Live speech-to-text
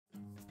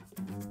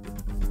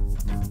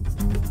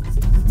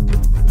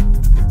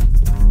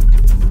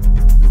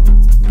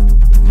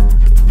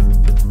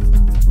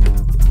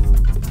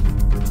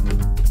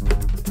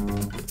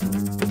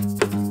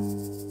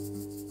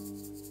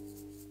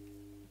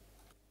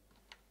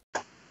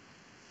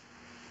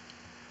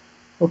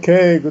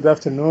Okay, good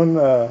afternoon,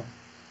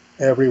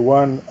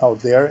 everyone out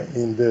there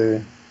in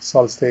the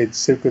solid-state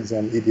circuits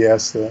and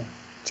EDS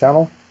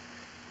channel.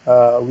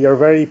 We are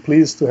very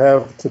pleased to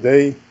have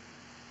today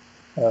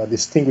a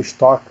distinguished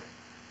talk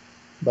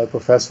by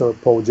Professor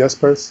Paul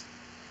Jespers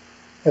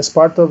as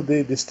part of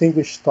the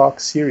Distinguished Talk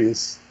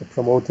series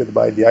promoted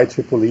by the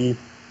IEEE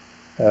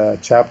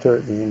chapter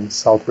in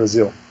South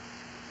Brazil.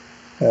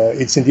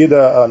 It's indeed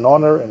an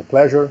honor and a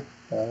pleasure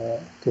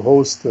to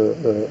host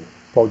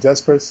Paul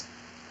Jespers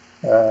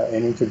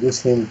and introduce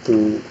him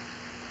to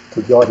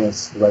the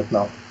audience right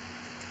now.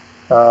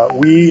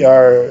 We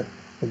are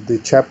the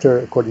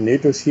chapter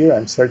coordinators here.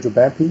 I'm Sergio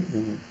Bampi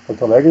in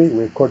Porto Alegre.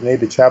 We coordinate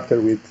the chapter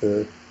with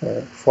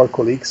 4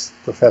 colleagues,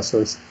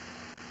 Professors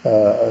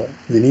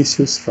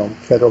Vinicius from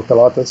Federal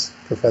Pelotas,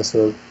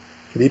 Professor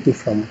Felipe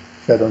from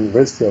Federal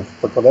University of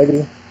Porto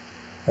Alegre,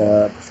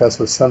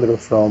 Professor Sandro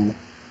from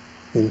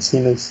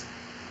Unicinos,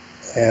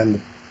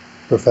 and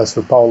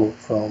Professor Paulo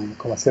from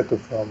Comaceto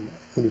from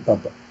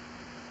Unipampa.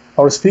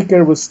 Our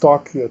speaker will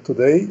talk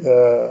today,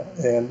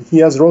 and he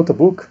has wrote a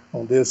book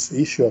on this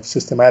issue of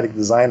systematic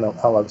design of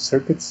analog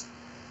circuits.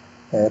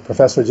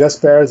 Professor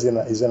Jespers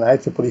is an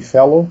IEEE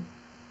fellow.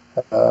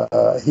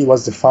 He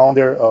was the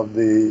founder of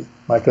the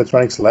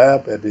microelectronics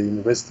lab at the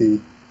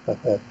University,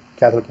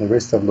 Catholic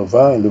University of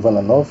Louvain in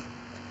Louvain-la-Neuve.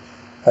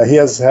 He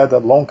has had a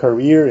long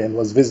career and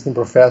was visiting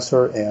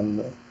professor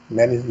in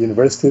many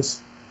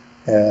universities,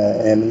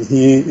 and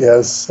he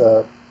has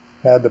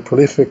had a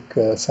prolific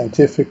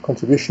scientific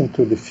contribution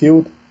to the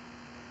field.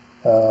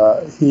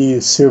 He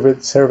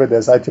served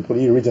as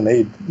IEEE Region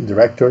 8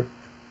 director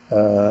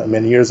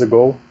many years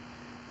ago,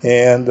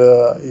 and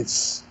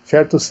it's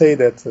fair to say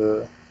that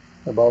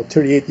about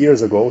 38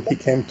 years ago he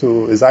came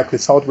to exactly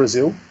South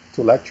Brazil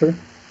to lecture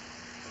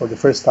for the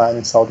first time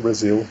in South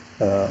Brazil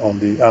on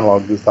the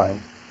analog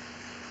design.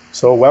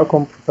 So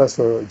welcome,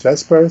 Professor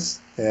Jespers,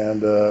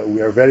 and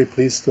we are very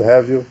pleased to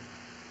have you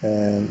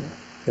and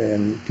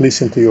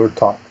listen to your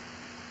talk.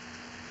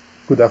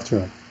 Good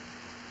afternoon.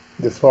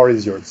 The floor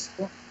is yours.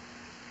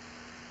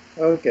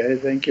 Okay,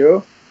 thank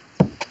you.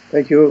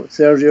 Thank you,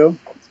 Sergio.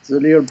 It's a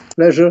real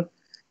pleasure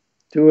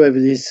to have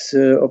this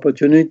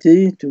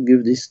opportunity to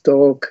give this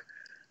talk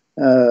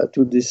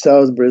to the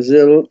South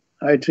Brazil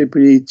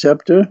IEEE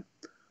chapter,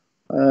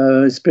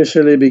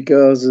 especially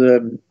because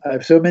I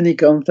have so many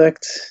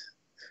contacts.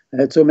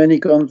 I had so many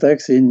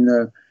contacts in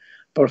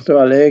Porto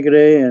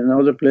Alegre and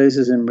other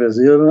places in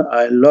Brazil.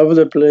 I love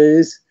the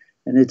place.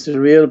 And it's a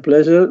real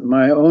pleasure.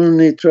 My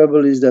only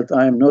trouble is that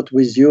I'm not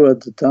with you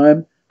at the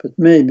time, but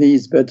maybe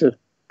it's better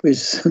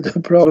with the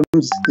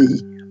problems,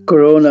 the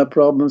corona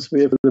problems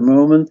we have at the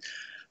moment.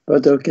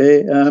 But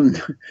okay,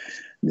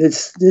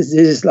 this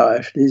is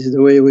life. This is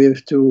the way we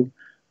have to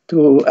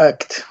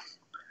act.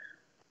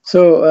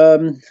 So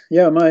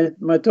yeah,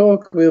 my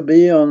talk will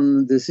be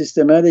on the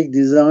systematic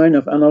design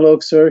of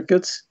analog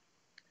circuits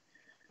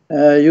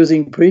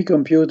using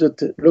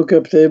pre-computed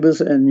lookup tables,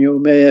 and you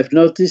may have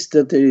noticed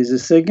that there is a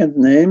second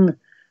name.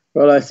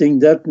 Well, I think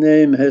that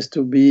name has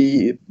to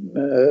be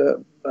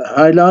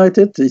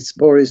highlighted. It's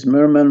Boris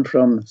Merman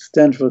from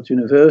Stanford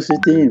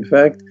University. In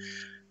fact,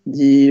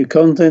 the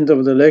content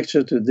of the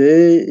lecture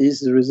today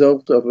is the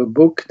result of a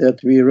book that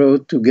we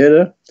wrote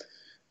together,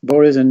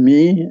 Boris and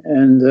me,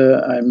 and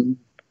I'm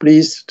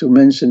pleased to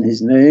mention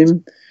his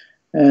name.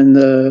 And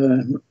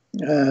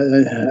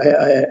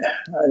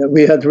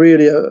we had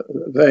really a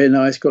very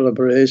nice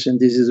collaboration.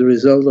 This is a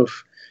result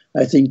of,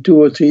 I think, 2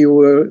 or 3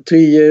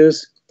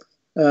 years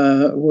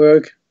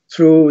work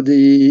through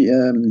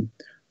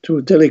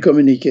through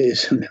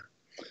telecommunication.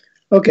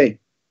 Okay,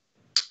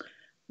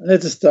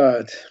 let's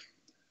start.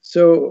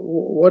 So,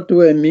 what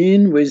do I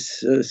mean with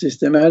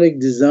systematic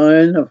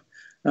design of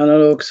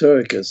analog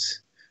circuits?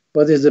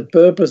 What is the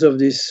purpose of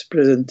this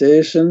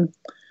presentation?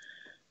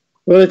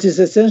 Well, it is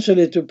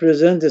essentially to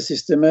present a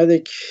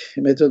systematic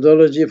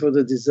methodology for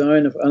the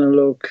design of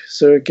analog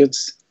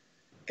circuits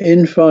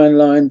in fine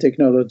line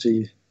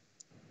technology.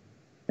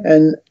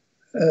 And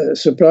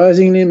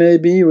surprisingly,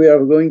 maybe we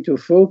are going to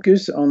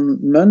focus on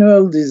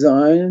manual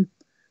design.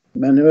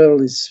 Manual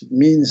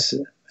means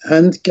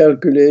hand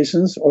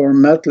calculations or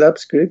MATLAB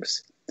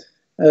scripts,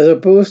 as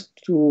opposed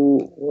to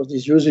what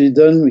is usually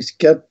done with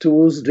CAD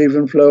tools,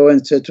 driven flow,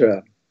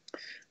 etc.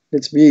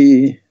 Let's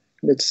see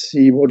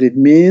what it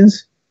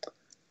means.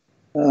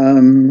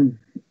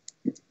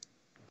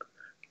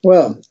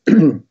 Well,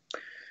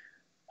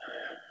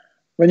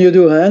 when you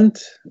do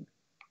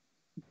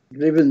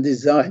hand-driven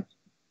design,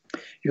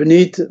 you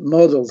need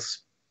models,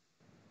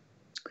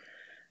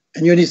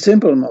 and you need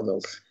simple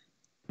models.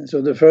 And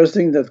so the first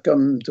thing that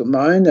comes to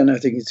mind, and I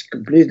think it's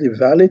completely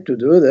valid to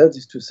do that,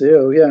 is to say,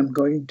 oh yeah, I'm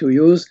going to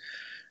use,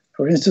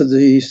 for instance,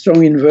 the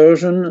strong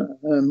inversion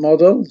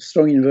model,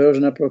 strong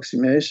inversion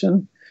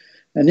approximation.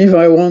 And if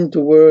I want to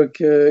work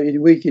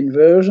in weak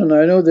inversion,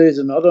 I know there is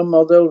another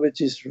model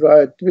which is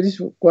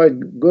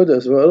quite good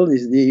as well,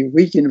 is the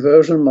weak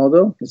inversion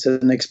model. It's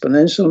an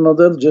exponential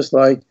model, just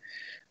like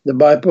the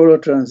bipolar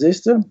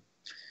transistor.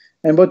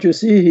 And what you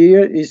see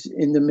here is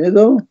in the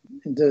middle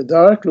the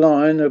dark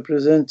line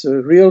represents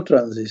a real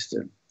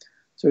transistor.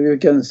 So you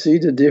can see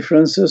the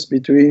differences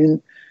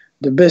between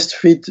the best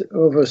fit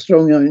of a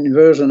strong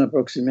inversion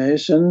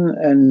approximation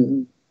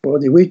and for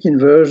the weak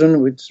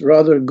inversion, which is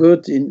rather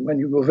good when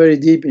you go very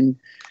deep in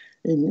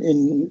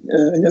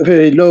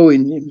very low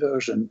in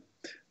inversion.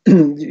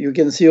 You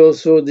can see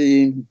also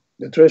the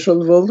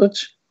threshold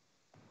voltage.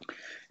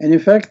 And in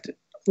fact,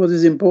 what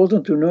is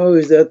important to know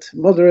is that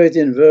moderate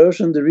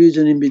inversion, the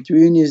region in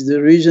between, is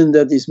the region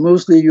that is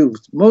mostly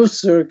used.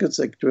 Most circuits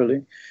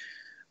actually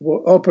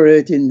will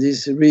operate in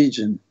this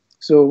region.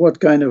 So what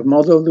kind of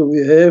model do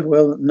we have?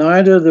 Well,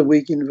 neither the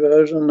weak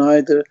inversion,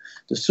 neither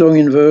the strong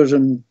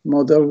inversion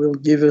model will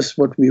give us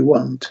what we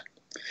want.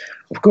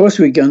 Of course,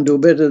 we can do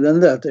better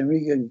than that, and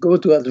we can go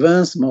to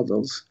advanced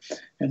models.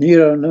 And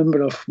here are a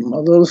number of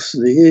models,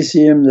 the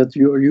ACM that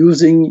you're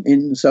using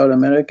in South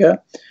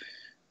America.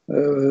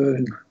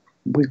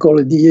 We call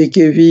it the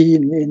AKV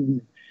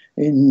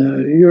in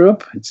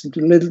Europe. It's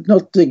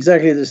not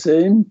exactly the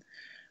same,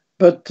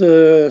 but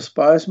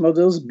SPICE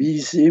models,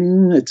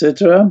 BSIM,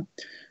 etc.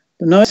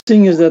 The nice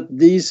thing is that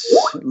these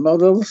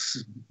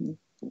models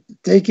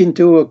take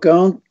into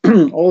account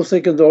all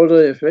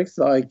second-order effects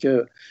like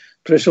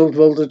threshold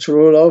voltage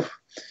roll-off,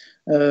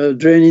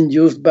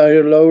 drain-induced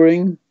barrier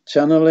lowering,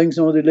 channel length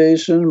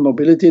modulation,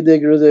 mobility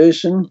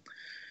degradation,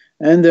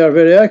 and they are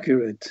very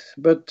accurate.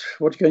 But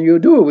what can you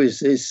do with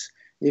this?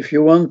 If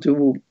you want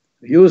to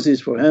use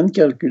this for hand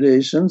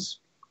calculations,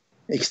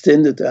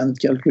 extended hand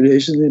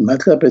calculations in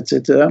MATLAB,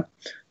 etc.,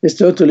 it's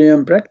totally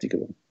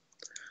impracticable.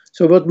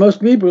 So what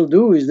most people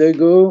do is they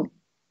go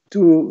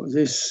to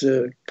this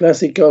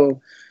classical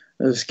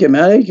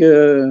schematic.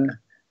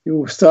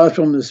 You start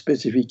from the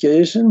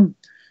specification.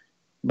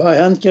 By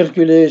hand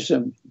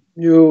calculation,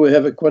 you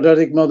have a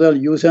quadratic model,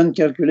 use hand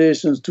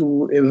calculations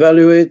to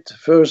evaluate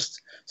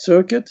first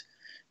circuit.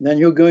 Then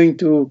you're going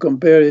to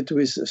compare it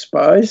with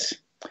SPICE.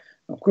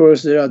 Of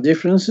course, there are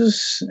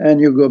differences,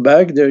 and you go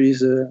back. There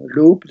is a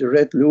loop, the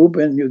red loop,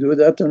 and you do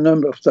that a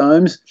number of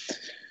times,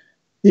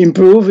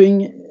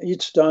 improving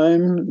each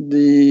time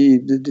the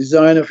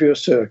design of your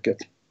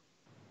circuit.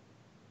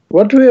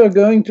 What we are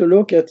going to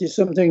look at is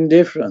something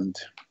different.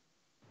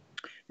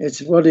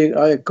 It's what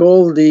I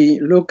call the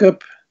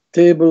lookup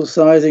table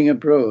sizing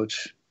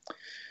approach.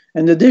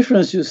 And the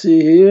difference you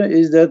see here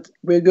is that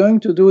we're going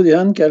to do the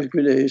hand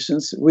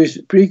calculations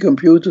with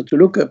pre-computed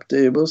lookup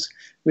tables,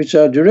 which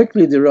are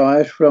directly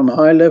derived from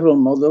high-level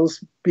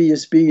models,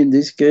 PSP in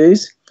this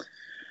case.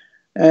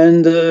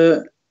 And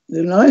the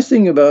nice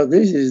thing about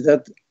this is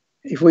that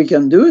if we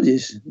can do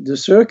this, the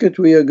circuit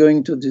we are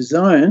going to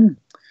design,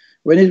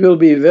 when it will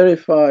be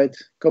verified,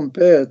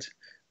 compared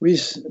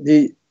with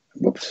the,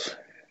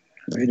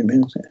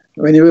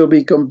 when it will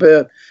be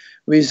compared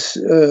with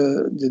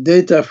the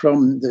data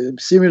from the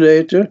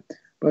simulator,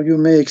 but you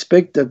may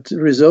expect that the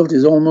result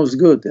is almost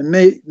good. And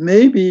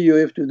maybe you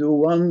have to do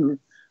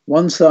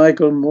one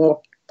cycle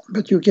more,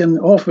 but you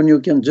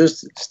can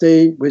just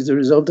stay with the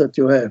result that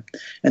you have.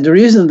 And the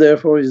reason,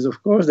 therefore, is,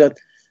 of course, that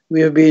we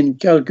have been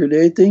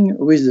calculating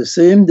with the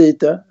same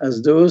data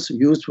as those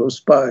used for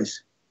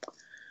SPICE.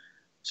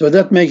 So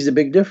that makes a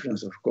big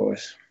difference, of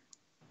course.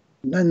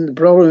 Then the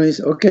problem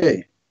is,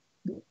 okay,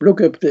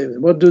 lookup tables,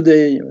 what do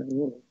they,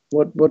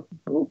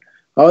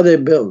 how they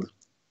build?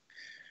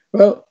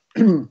 Well,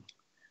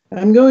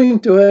 I'm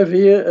going to have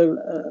here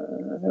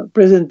a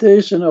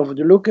presentation of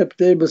the lookup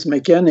tables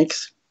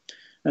mechanics.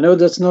 I know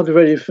that's not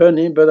very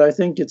funny, but I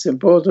think it's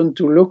important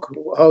to look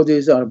how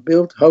these are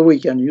built, how we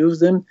can use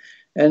them,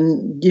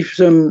 and give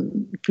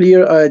some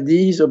clear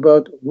ideas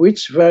about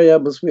which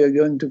variables we are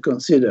going to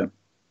consider.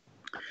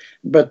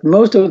 But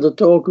most of the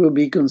talk will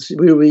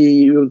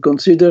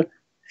consider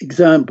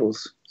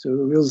examples. So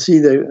we'll see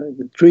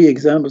the 3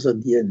 examples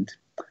at the end.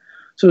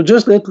 So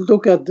just let's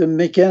look at the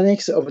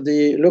mechanics of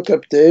the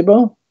lookup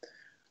table.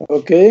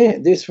 Okay,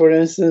 this, for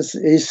instance,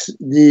 is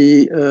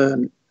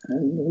the,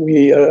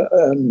 we are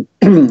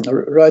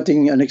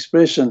writing an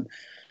expression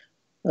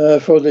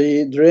for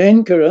the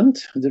drain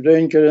current. The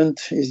drain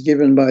current is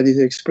given by this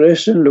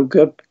expression,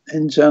 lookup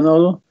n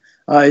channel.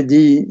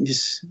 ID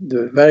is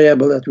the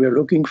variable that we're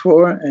looking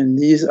for, and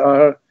these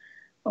are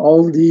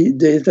all the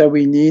data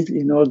we need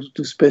in order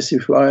to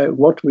specify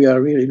what we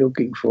are really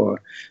looking for.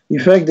 In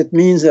fact, it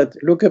means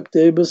that lookup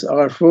tables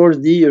are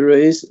 4D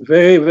arrays,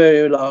 very,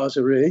 very large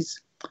arrays,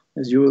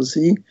 as you will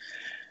see,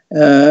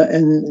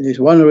 and there's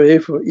one array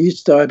for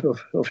each type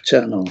of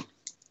channel.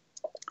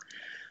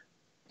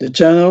 The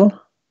channel,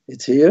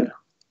 it's here.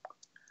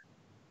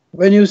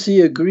 When you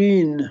see a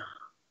green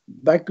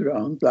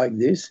background like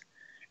this,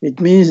 it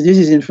means this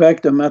is in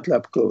fact a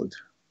MATLAB code,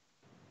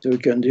 so you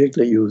can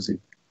directly use it.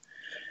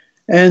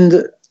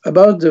 And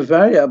about the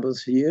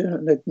variables here,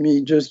 let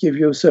me just give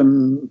you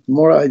some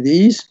more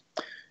ideas.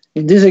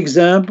 In this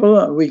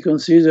example, we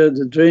consider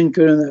the drain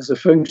current as a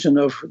function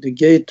of the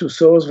gate to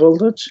source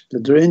voltage,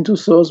 the drain to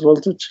source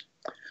voltage,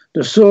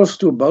 the source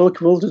to bulk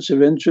voltage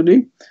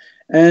eventually,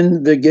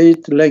 and the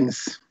gate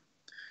length.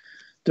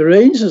 The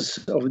ranges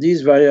of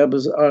these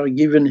variables are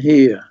given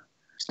here.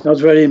 It's Not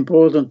very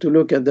important to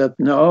look at that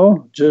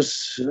now.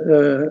 Just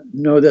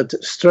know that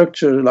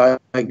structure like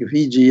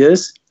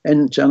VGS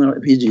and channel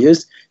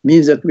VGS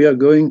means that we are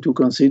going to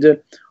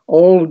consider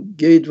all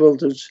gate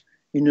voltage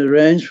in a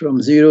range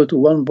from 0 to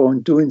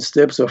 1.2 in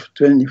steps of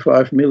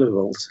 25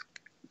 millivolts.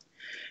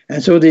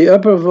 And so the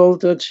upper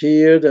voltage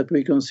here that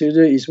we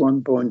consider is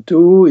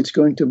 1.2. It's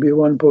going to be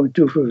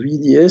 1.2 for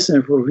VDS,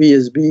 and for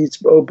VSB it's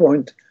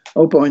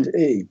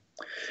 0.8.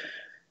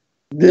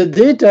 The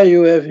data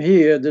you have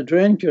here, the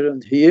drain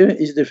current here,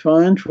 is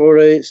defined for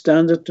a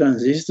standard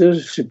transistor,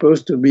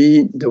 supposed to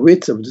be the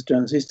width of the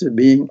transistor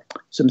being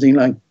something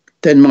like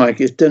 10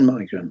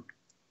 micron.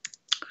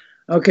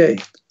 Okay,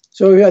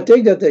 so if I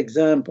take that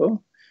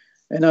example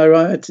and I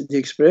write the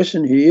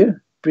expression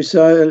here,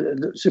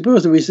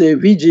 suppose we say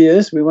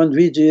VGS, we want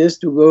VGS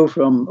to go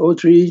from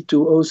 0.3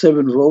 to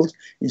 0.7 volts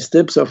in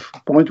steps of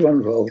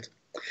 0.1 volt.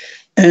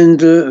 And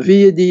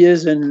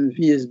VDS and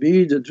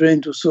VSB, the drain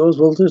to source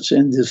voltage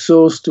and the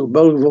source to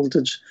bulk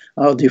voltage,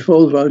 are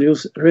default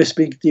values,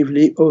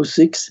 respectively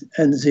 0.6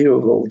 and 0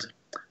 volt.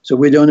 So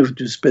we don't have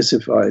to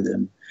specify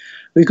them.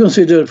 We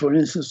consider, for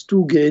instance,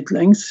 two gate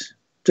lengths,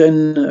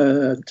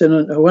 100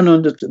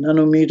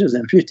 nanometers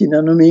and 50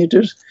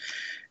 nanometers.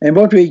 And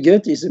what we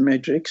get is a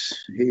matrix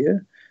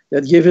here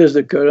that gives us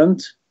the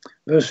current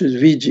versus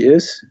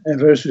VGS and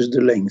versus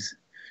the length.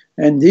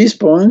 And these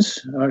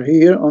points are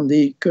here on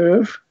the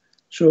curve,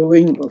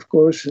 showing, of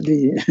course,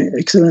 the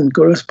excellent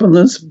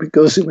correspondence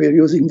because we're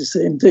using the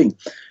same thing.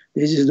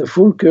 This is the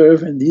full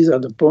curve, and these are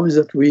the points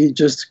that we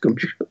just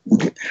computed.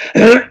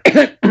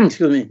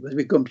 Excuse me, that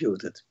we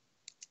computed.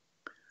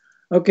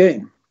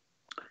 Okay,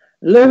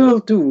 level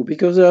 2,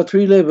 because there are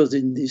 3 levels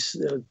in these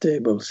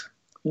tables.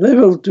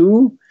 Level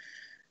 2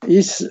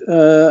 is,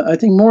 I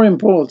think, more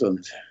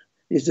important.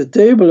 It's the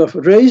table of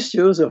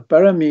ratios of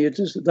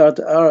parameters that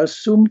are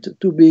assumed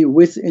to be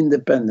width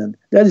independent.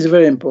 That is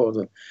very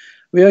important.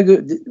 We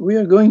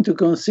are going to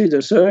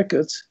consider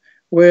circuits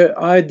where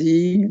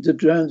ID, the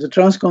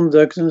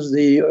transconductance,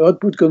 the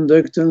output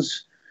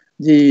conductance,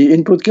 the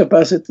input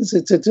capacitance,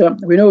 etc.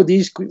 We know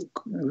these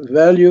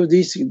values,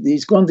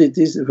 these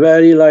quantities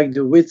vary like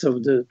the width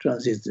of the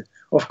transistor.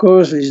 Of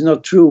course, it's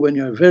not true when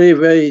you have very,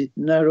 very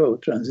narrow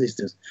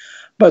transistors.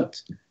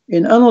 But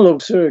in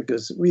analog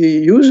circuits, we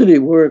usually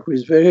work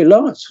with very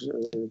large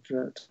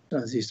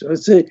transistors.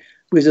 Let's say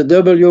with a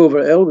W over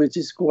L, which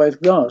is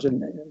quite large.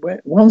 And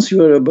once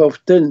you are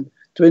above 10,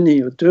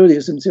 20, or 30,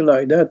 or something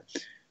like that,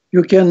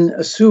 you can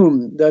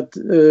assume that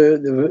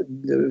the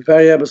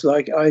variables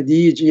like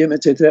ID, GM,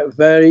 etc.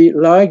 vary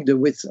like the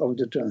width of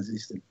the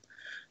transistor.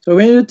 So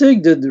when you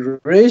take the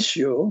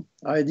ratio,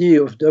 ID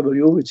of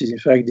W, which is in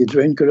fact the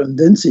drain current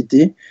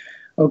density,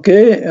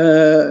 okay,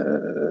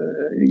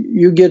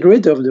 you get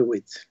rid of the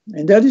width.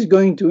 And that is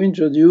going to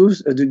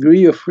introduce a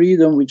degree of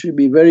freedom which will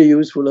be very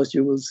useful, as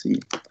you will see.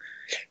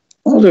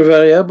 Other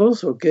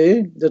variables,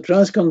 okay, the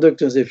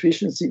transconductance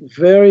efficiency,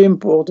 very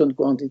important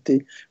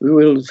quantity. We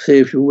will say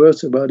a few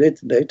words about it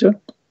later.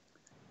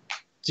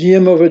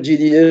 GM over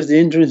GDS, the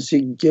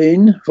intrinsic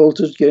gain,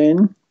 voltage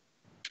gain.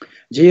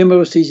 GM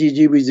over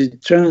CCG with the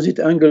transit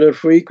angular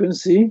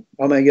frequency,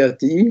 omega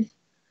t.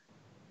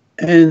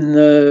 And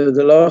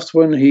the last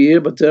one here,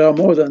 but there are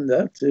more than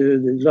that.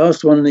 The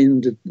last one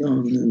on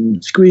the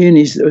screen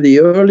is the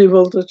early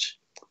voltage,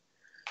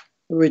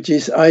 which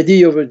is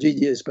ID over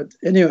GDS. But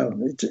anyhow,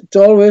 it's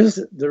always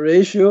the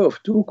ratio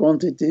of two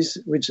quantities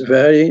which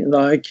vary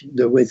like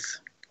the width.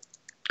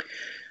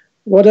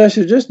 What I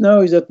suggest now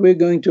is that we're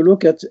going to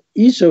look at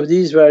each of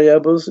these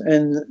variables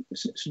and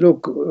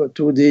look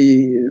to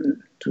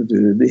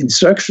the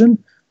instruction,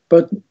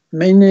 but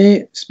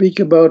mainly speak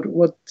about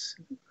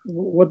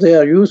what they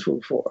are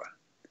useful for.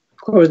 Of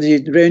course, the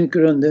drain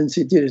current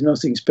density, there is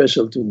nothing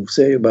special to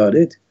say about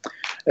it.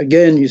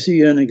 Again, you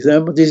see an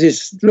example.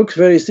 This looks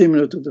very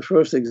similar to the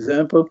first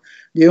example.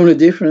 The only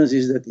difference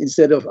is that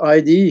instead of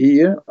ID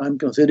here, I'm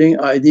considering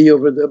ID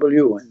over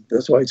W, and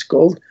that's why it's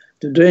called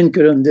the drain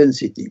current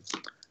density.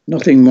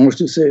 Nothing more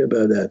to say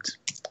about that.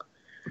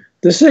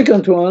 The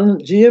second one,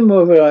 GM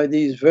over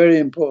ID, is very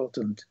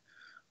important.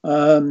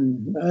 I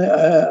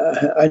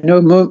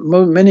know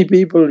many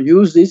people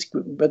use this,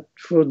 but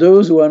for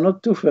those who are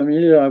not too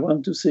familiar, I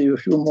want to say a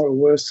few more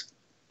words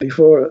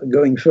before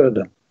going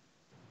further.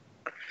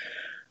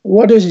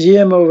 What is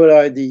GM over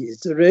ID?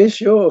 It's the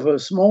ratio of a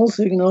small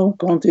signal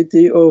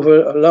quantity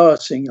over a large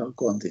signal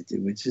quantity,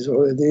 which is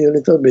already a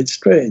little bit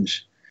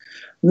strange.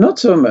 Not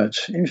so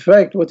much. In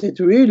fact, what it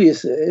really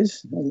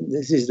says, and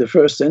this is the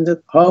first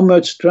sentence, how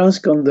much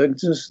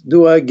transconductance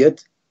do I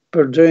get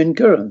per drain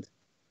current?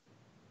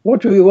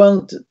 What we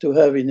want to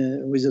have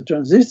with a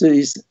transistor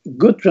is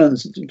good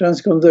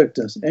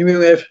transconductance, and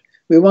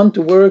we want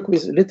to work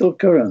with little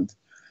current.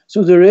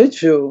 So the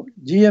ratio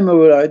GM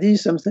over ID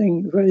is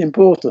something very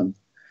important.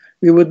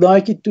 We would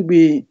like it to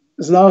be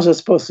as large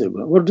as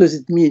possible. What does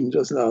it mean,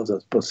 as large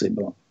as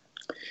possible?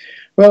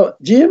 Well,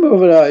 GM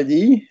over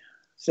ID,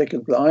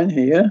 second line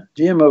here,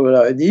 GM over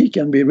ID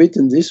can be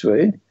written this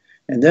way,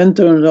 and then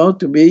turns out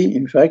to be,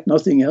 in fact,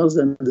 nothing else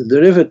than the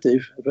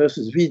derivative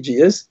versus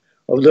VGS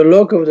of the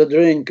log of the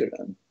drain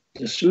current,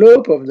 the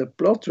slope of the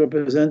plot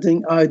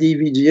representing ID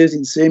VGS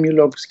in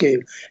semi-log scale.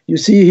 You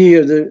see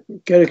here the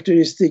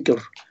characteristic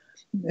of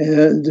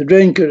the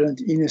drain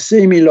current in a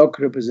semi-log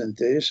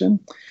representation.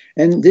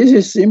 And this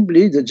is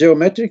simply the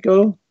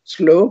geometrical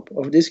slope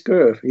of this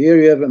curve.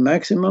 Here you have a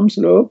maximum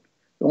slope,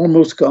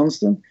 almost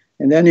constant,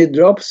 and then it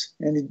drops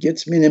and it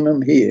gets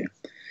minimum here.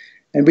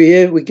 And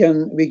we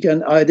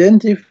can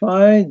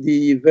identify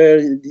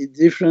the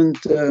different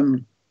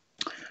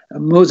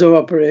modes of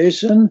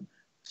operation: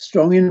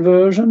 strong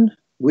inversion,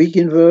 weak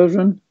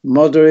inversion,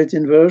 moderate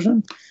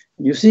inversion.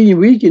 You see, in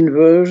weak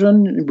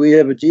inversion, we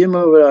have a GM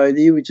over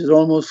ID which is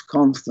almost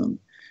constant.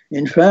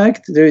 In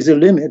fact, there is a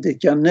limit.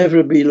 It can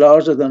never be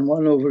larger than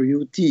 1 over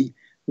UT,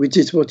 which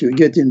is what you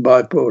get in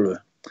bipolar.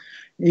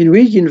 In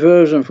weak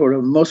inversion for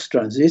a MOS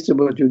transistor,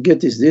 what you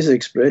get is this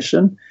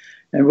expression,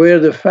 and where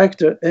the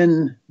factor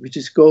n, which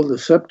is called the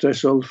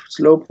subthreshold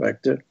slope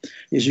factor,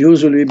 is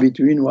usually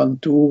between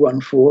 1.2,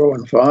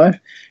 1.4, 1.5.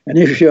 And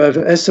if you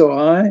have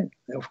SOI,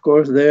 of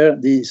course, there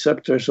the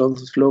subthreshold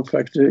slope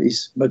factor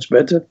is much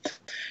better.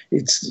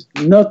 It's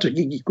not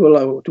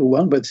equal to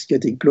 1, but it's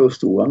getting close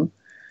to 1.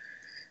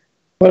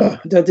 Well,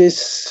 that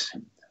is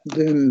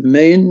the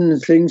main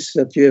things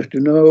that you have to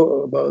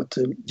know about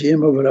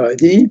GM over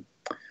ID.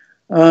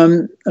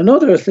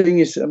 Another thing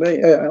is,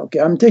 okay,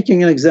 I'm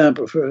taking an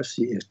example first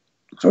here.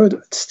 So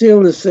it's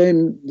still the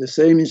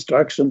same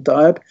instruction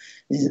type,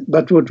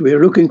 but what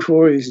we're looking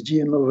for is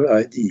GM over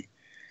ID.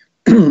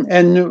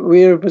 And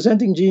we're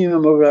representing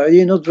GM over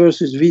ID not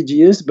versus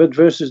VGS, but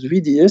versus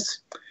VDS,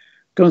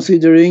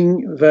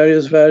 considering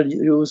various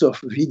values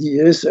of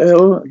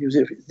VDSL.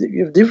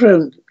 You have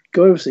different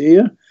curves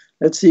here.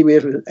 Let's see, we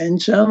have an N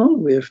channel,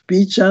 we have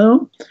P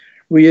channel,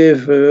 we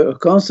have a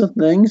constant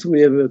length, we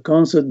have a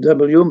constant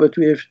W, but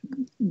we have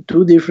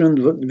two different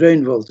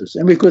drain voltages.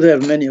 And we could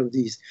have many of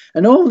these.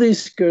 And all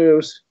these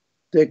curves,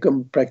 they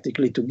come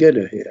practically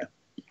together here.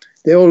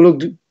 They all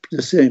look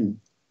the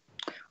same.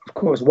 Of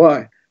course,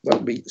 why?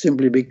 Well,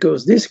 simply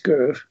because this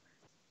curve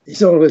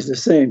is always the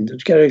same. The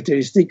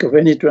characteristic of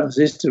any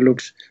transistor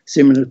looks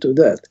similar to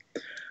that.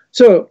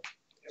 So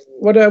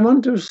what I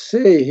want to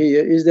say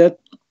here is that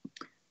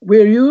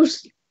we're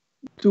used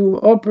to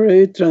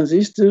operate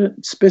transistor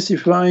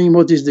specifying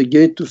what is the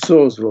gate to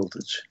source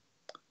voltage.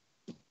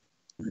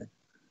 I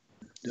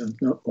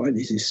don't know why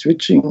this is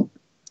switching.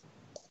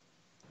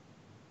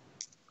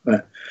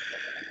 But,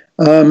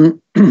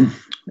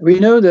 we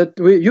know that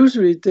we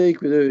usually take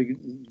the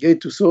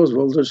gate to source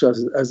voltage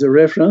as a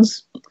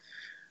reference,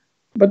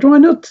 but why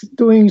not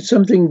doing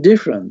something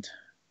different?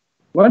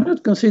 Why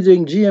not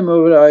considering GM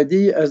over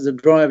ID as the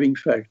driving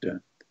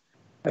factor?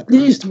 At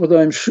least what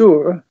I'm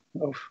sure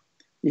of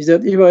is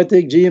that if I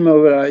take GM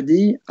over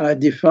ID, I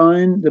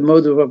define the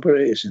mode of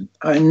operation.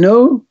 I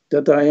know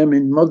that I am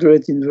in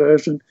moderate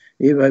inversion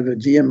if I have a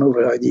GM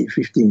over ID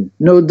 15.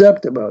 No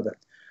doubt about that.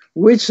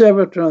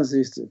 Whichever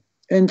transistor,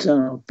 N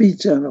channel, P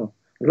channel,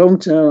 long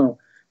channel,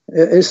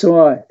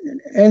 SOI,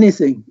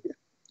 anything,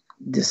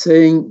 the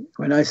saying,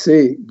 when I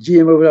say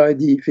GM over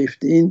ID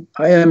 15,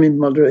 I am in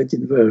moderate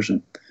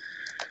inversion.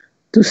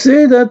 To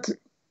say that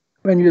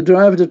when you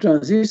drive the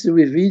transistor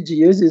with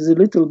VGS is a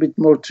little bit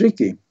more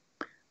tricky.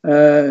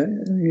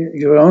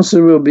 Your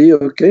answer will be,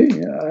 okay,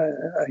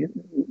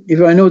 if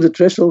I know the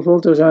threshold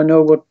voltage, I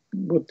know what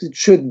it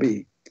should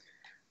be.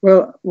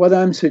 Well, what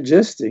I'm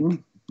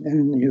suggesting,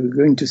 and you're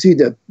going to see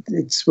that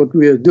it's what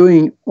we are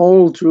doing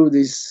all through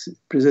this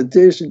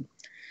presentation,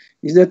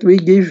 is that we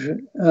give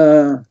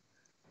the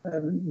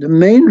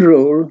main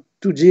role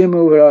to GM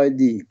over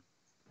ID.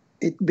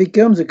 It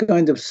becomes a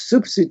kind of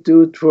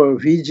substitute for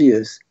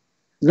VGS.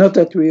 Not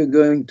that we are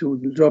going to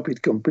drop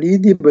it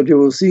completely, but you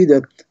will see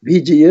that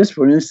VGS,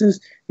 for instance,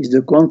 is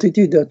the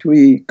quantity that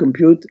we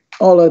compute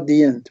all at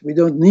the end. We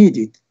don't need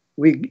it.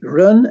 We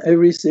run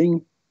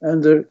everything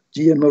under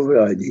GM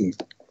over ID.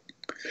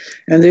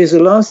 And there's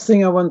a last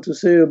thing I want to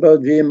say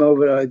about GM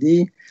over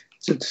ID.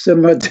 It's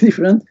somewhat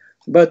different,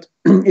 but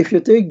if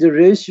you take the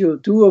ratio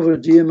 2 over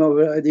GM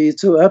over ID, it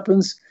so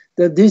happens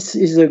that this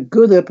is a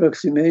good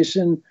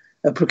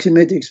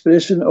approximate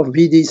expression of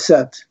VD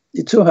sat.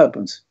 It so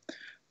happens.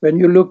 When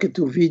you look at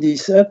VD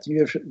sat, you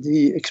have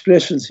the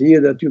expressions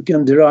here that you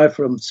can derive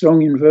from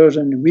strong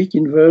inversion and weak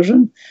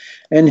inversion.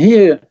 And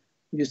here,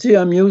 you see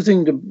I'm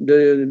using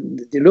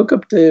the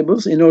lookup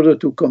tables in order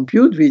to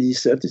compute VD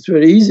sat. It's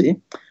very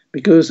easy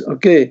because,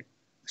 okay,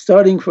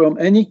 starting from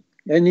any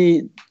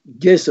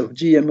guess of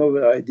GM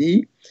over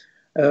ID,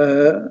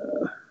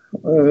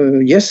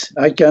 yes,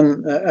 I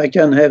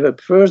can have a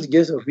first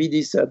guess of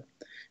VD sat.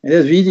 And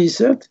as VD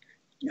sat,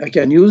 I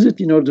can use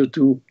it in order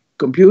to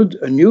compute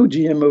a new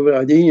GM over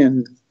ID,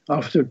 and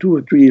after 2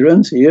 or 3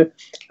 runs here,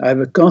 I have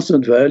a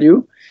constant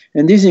value.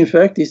 And this, in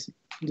fact, is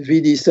the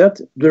VD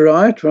sat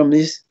derived from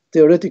this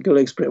theoretical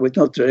expression, well,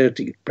 not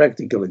theoretical,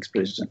 practical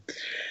expression.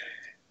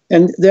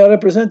 And they are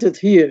represented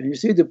here. You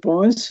see the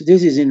points.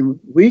 This is in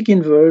weak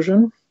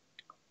inversion,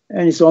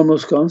 and it's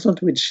almost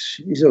constant,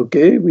 which is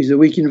okay with the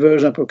weak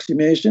inversion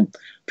approximation.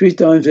 3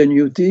 times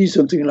NUT,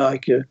 something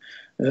like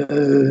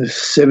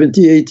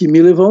 70, 80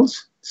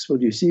 millivolts. That's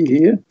what you see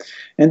here.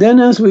 And then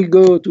as we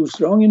go to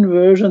strong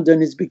inversion,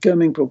 then it's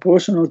becoming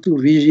proportional to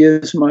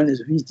VGS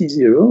minus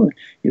VT0.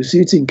 You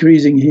see it's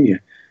increasing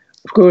here.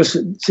 Of course,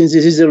 since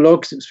this is a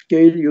log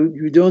scale,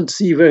 you don't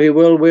see very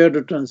well where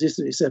the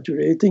transistor is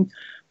saturating,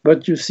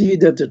 but you see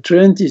that the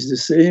trend is the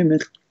same.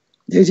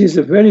 This is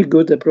a very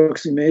good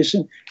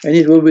approximation, and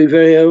it will be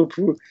very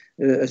helpful,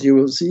 as you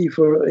will see,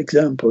 for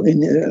example,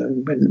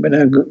 when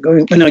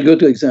I go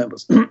to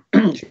examples.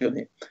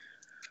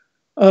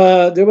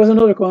 There was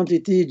another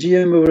quantity,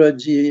 GM over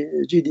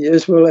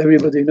GDS. Well,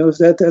 everybody knows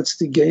that. That's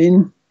the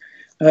gain.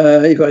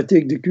 If I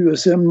take the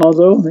QSM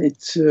model,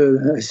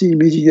 I see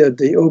immediately that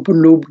the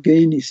open loop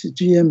gain is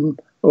GM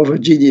over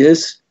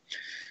GDS.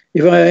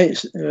 If I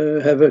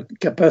have a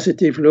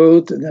capacitive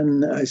load,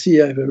 then I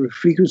see I have a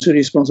frequency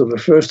response of a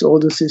first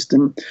order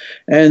system,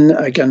 and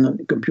I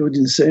can compute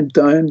in the same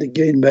time the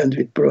gain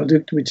bandwidth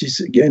product, which is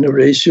again a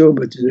ratio,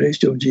 but the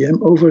ratio of GM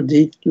over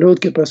the load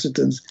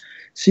capacitance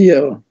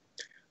CL.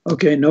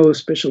 Okay, no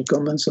special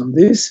comments on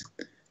this.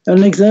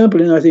 An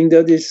example, and I think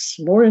that is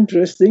more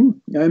interesting.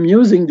 I'm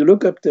using the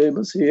lookup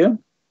tables here.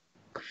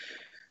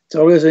 It's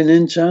always an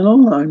N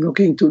channel. I'm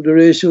looking to the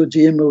ratio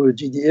GM over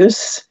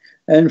GDS.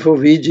 And for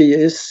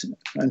VGS,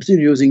 I'm still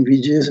using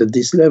VGS at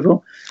this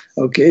level.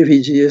 Okay,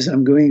 VGS,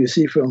 I'm going to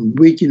see from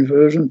weak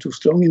inversion to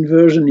strong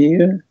inversion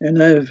here.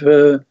 And I have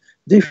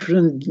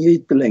different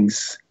gate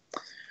lengths.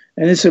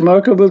 And it's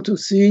remarkable to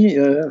see,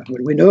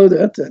 we know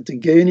that the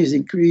gain is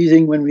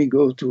increasing when we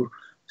go to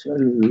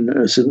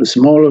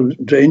smaller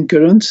drain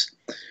currents.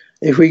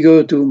 If we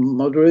go to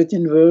moderate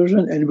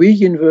inversion and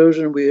weak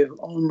inversion, we have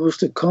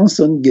almost a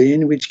constant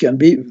gain, which can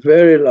be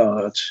very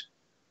large.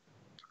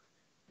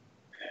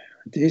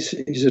 This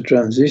is a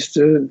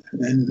transistor,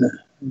 and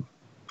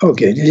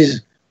okay, this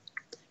is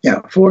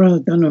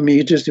 400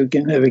 nanometers. You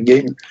can have a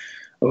gain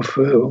of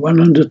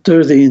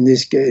 130 in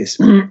this case.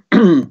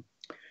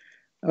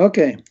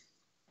 Okay,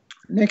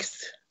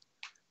 next,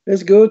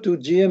 let's go to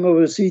GM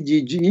over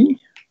CGG.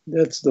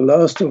 That's the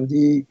last of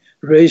the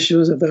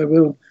ratios that I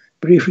will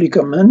briefly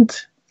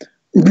comment.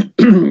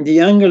 The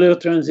angular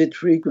transit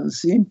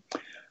frequency.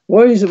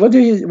 Why is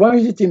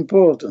it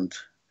important?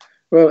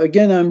 Well,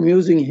 again, I'm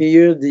using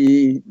here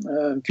the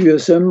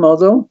QSM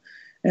model.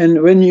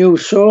 And when you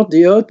sort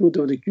the output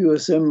of the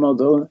QSM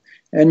model,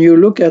 and you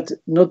look at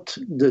not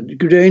the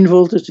drain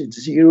voltage,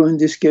 it's 0 in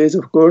this case,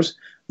 of course,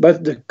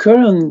 but the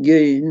current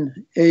gain,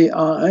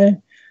 AI,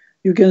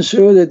 you can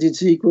show that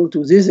it's equal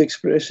to this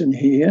expression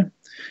here.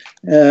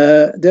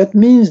 That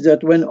means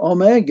that when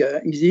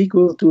omega is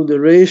equal to the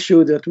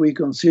ratio that we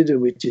consider,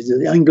 which is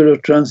the angular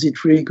transit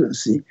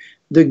frequency,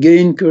 the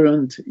gain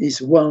current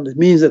is 1. It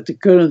means that the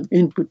current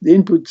input, the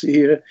input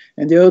here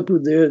and the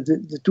output there,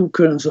 the two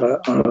currents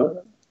are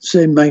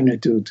same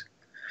magnitude.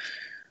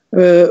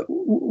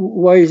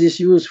 Why is this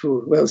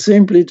useful? Well,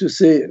 simply to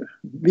say,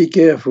 be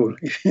careful.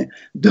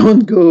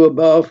 Don't go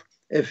above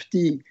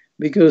FT,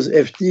 because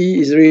FT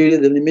is really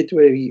the limit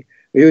where you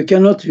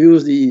cannot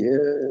use the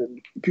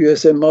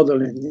QSM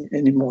model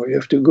anymore. You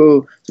have to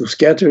go to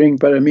scattering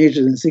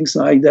parameters and things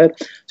like that.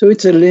 So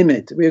it's a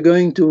limit. We're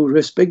going to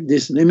respect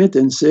this limit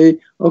and say,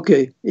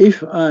 okay,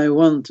 if I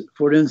want,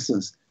 for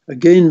instance, a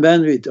gain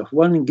bandwidth of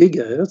 1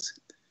 gigahertz,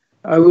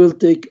 I will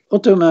take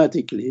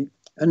automatically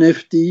an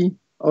FT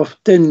of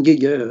 10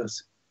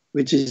 gigahertz,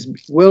 which is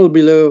well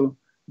below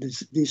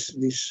this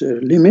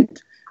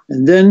limit.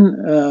 And then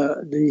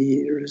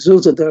the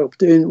results that are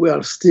obtained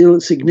were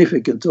still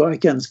significant. So I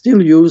can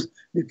still use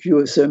the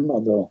QSM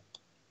model.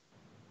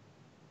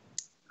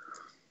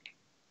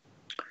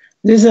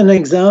 This is an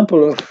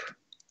example of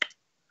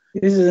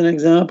This is an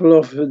example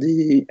of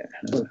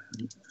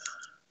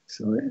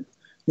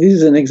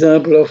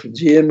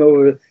GM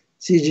over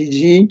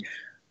CGG.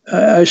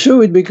 I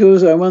show it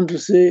because I want to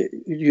say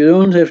you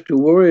don't have to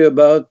worry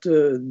about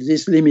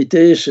this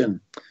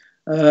limitation.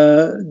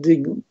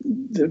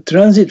 The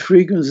transit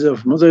frequencies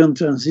of modern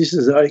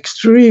transistors are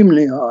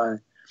extremely high.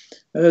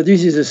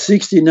 This is a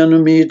 60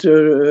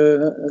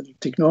 nanometer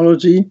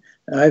technology.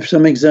 I have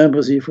some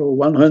examples here for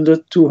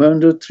 100,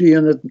 200,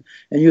 300,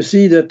 and you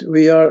see that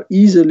we are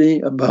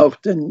easily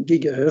above 10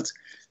 gigahertz.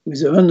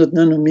 With 100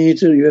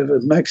 nanometer, you have a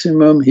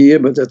maximum here,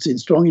 but that's in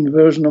strong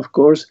inversion, of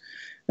course,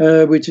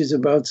 which is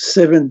about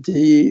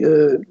 70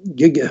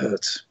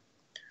 gigahertz.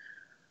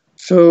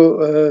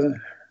 So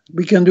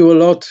we can do a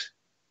lot,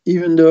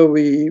 even though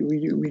we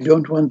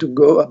don't want to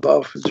go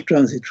above the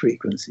transit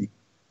frequency.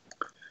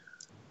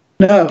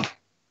 Now,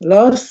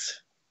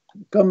 last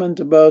comment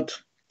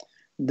about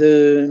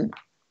this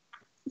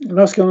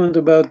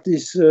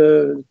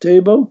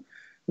table,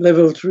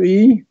 level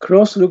 3,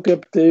 cross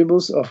lookup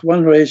tables of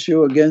one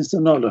ratio against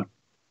another.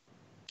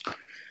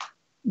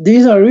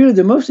 These are really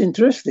the most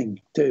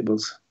interesting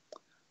tables.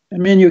 I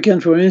mean, you can,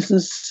 for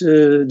instance,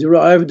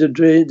 derive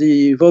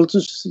the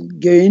voltage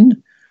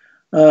gain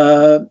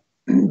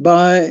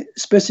by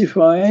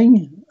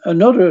specifying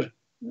another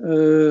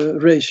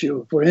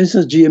ratio, for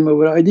instance, GM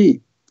over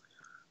ID.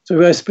 So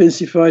if I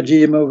specify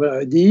GM over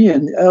ID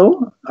and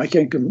L, I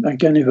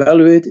can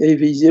evaluate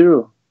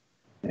AV0.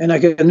 And I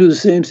can do the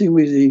same thing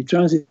with the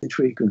transit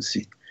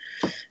frequency.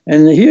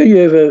 And here you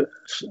have a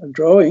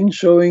drawing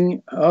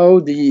showing how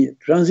the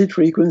transit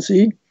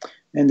frequency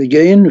and the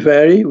gain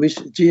vary with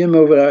GM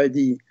over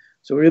ID.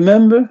 So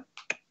remember,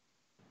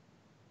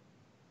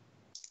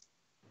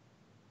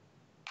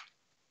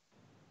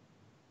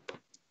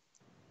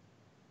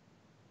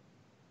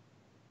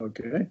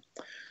 okay,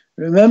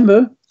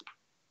 remember,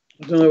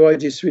 I don't know why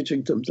it is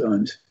switching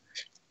sometimes.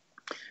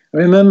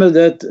 Remember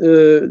that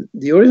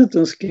the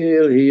horizontal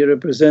scale here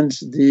represents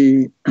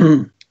the,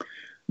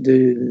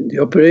 the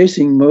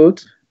operating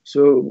mode.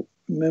 So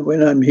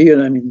when I'm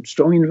here, I'm in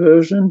strong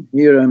inversion.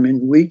 Here I'm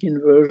in weak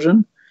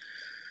inversion.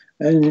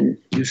 And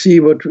you see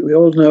what we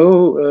all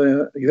know,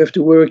 you have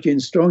to work in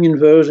strong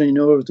inversion in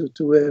order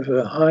to have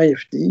a high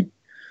FT,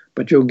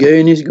 but your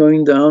gain is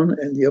going down,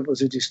 and the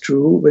opposite is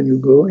true when you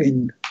go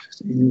in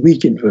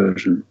weak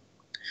inversion.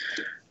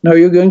 Now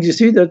you're going to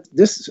see that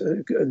this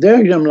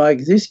diagram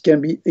like this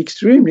can be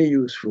extremely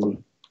useful,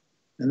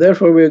 and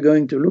therefore we're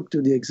going to look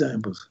to the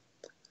examples.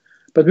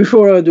 But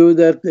before I do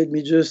that, let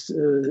me just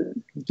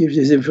give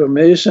this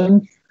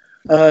information.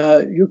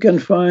 You can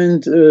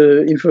find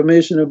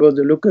information about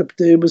the lookup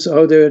tables,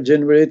 how they are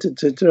generated,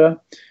 etc.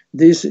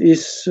 This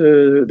is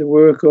the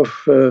work of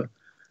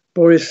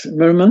Boris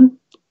Merman.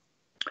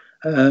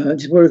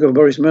 This work of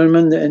Boris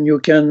Merman, and you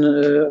can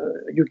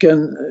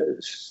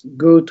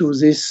go to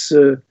this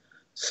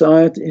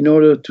site in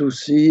order to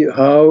see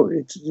how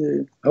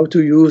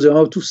to use,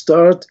 how to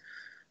start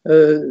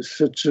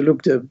such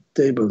lookup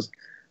tables.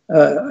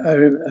 I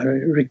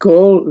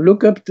recall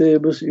lookup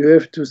tables, you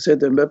have to set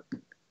them up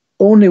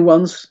only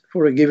once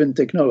for a given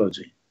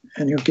technology,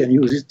 and you can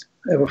use it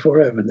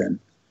forever then.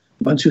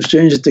 Once you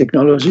change the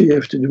technology, you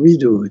have to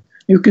redo it.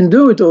 You can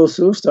do it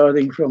also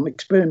starting from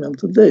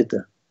experimental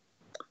data.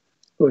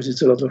 Of course,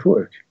 it's a lot of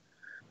work.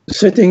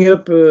 Setting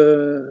up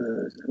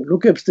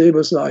lookup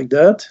tables like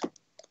that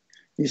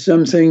is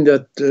something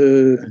that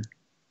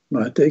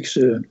takes,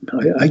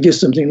 I guess,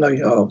 something like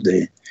a half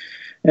day.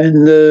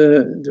 And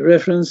the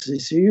reference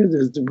is here,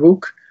 there's the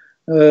book.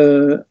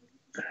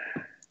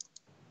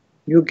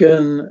 You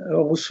can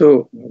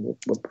also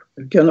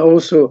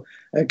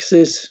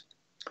access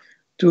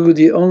to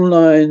the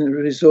online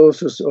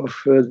resources of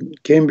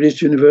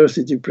Cambridge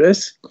University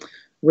Press,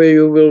 where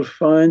you will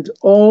find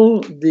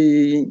all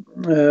the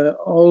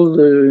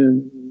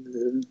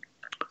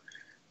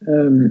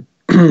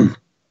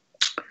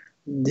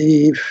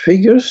the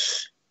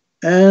figures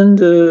and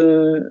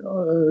the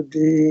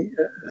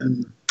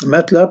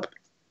MATLAB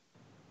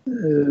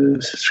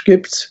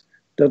scripts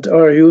that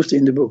are used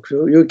in the book.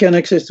 So you can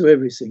access to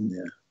everything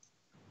there.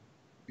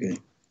 Okay.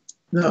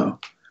 Now,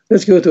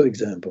 let's go to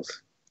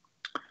examples.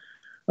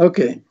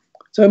 Okay,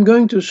 so I'm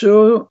going to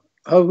show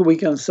how we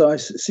can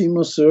size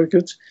CMOS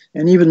circuits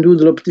and even do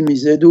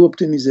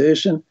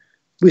optimization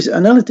with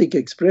analytic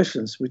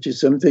expressions, which is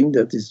something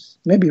that is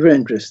maybe very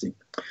interesting.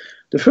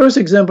 The first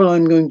example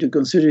I'm going to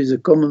consider is a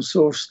common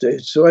source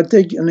stage. So I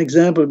take an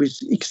example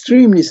which is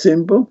extremely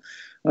simple.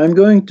 I'm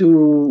going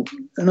to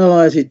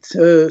analyze it,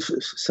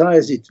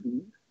 size it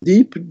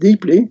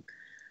deeply,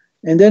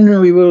 and then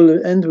we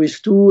will end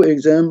with two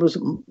examples,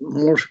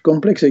 more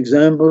complex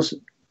examples,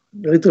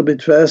 a little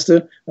bit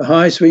faster, a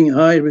high swing,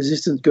 high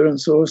resistant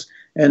current source,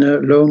 and a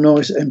low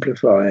noise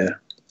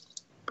amplifier.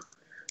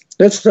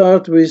 Let's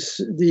start with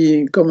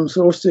the common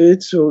source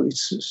state. So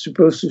it's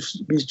supposed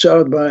to be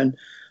charged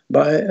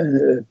by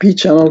a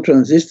p-channel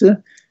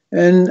transistor.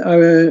 And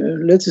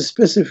let's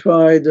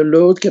specify the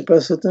load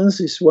capacitance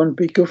is 1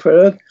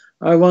 picofarad.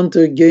 I want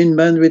a gain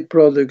bandwidth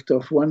product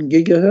of 1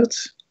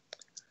 gigahertz.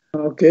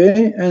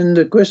 Okay, and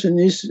the question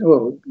is,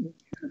 well,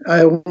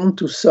 I want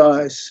to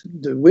size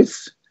the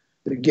width,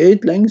 the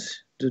gate length,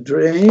 the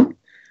drain,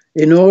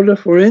 in order,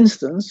 for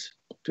instance,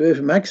 to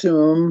have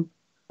maximum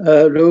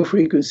low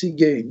frequency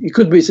gain. It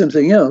could be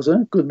something else.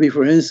 It could be,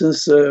 for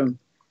instance,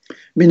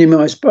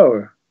 minimized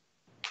power.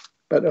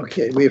 But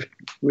okay, we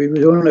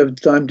don't have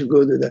time to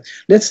go to that.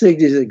 Let's take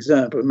this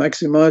example,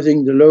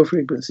 maximizing the low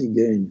frequency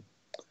gain.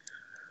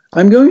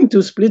 I'm going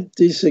to split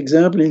this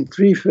example in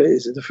 3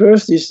 phases. The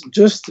first is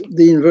just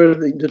the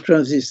inverting the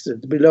transistor,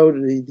 below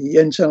the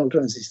N-channel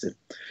transistor.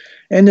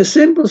 And a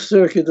simple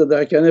circuit that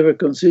I can ever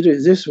consider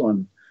is this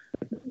one.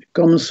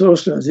 Common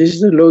source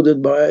transistor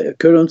loaded by a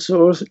current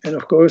source, and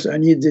of course I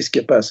need this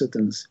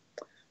capacitance.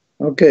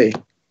 Okay.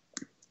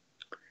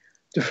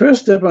 The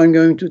first step I'm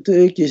going to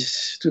take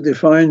is to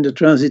define the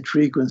transit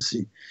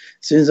frequency.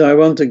 Since I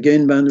want a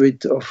gain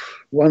bandwidth of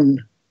 1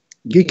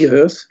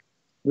 gigahertz,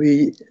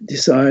 we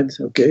decide,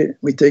 okay,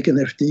 we take an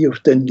FT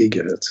of 10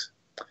 gigahertz.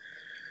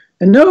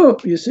 And now,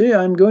 you see,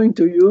 I'm going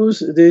to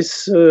use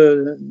this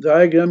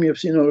diagram you've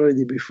seen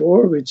already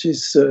before, which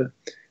is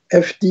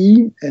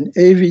FT and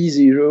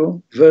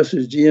AV0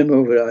 versus GM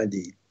over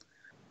ID.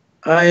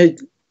 I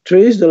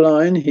trace the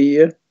line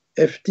here,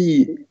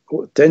 FT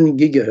 10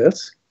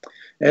 gigahertz,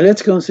 and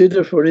let's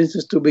consider, for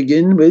instance, to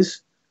begin with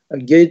a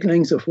gate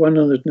length of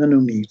 100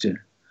 nanometer.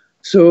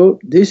 So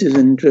this is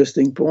an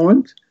interesting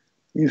point.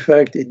 In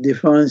fact, it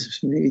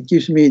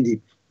gives me the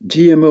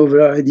GM over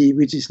ID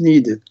which is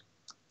needed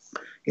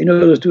in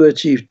order to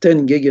achieve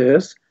 10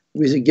 gigahertz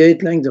with a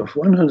gate length of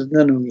 100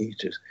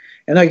 nanometers.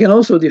 And I can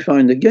also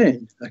define the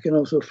gain. I can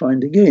also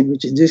find the gain,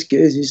 which in this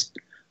case is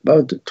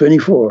about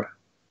 24.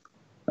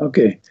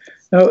 Okay.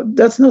 Now,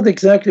 that's not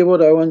exactly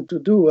what I want to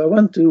do. I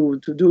want to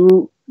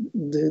do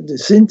the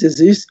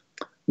synthesis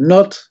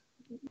not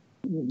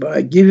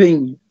by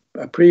giving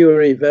a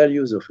priori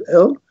values of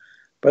L,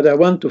 but I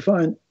want to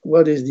find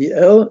what is the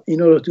L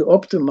in order to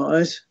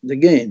optimize the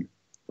gain.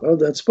 Well,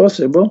 that's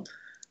possible.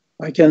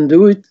 I can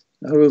do it.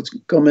 I will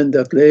comment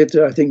that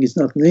later. I think it's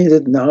not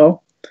needed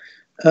now.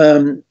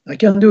 I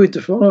can do it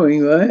the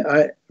following way.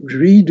 I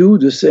redo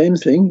the same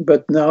thing,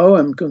 but now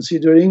I'm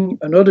considering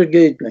another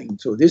gate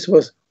length. So this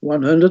was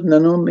 100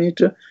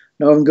 nanometer.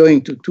 Now I'm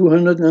going to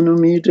 200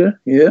 nanometer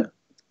here,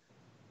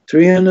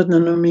 300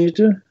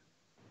 nanometer,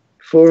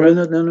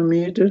 400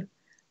 nanometer.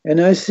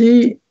 And I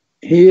see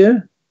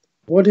here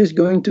what is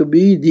going to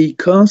be the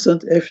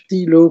constant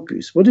FT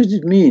locus. What does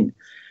it mean?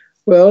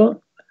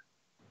 Well,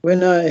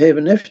 when I have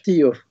an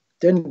FT of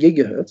 10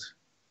 gigahertz,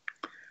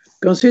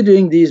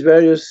 considering these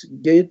various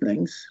gate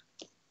lengths,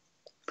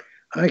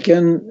 I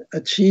can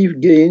achieve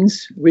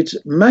gains with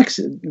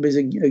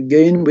a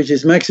gain which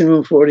is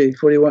maximum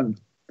 41.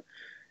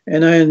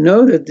 And I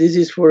know that this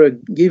is for a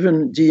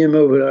given GM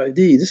over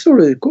ID. This is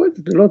already quite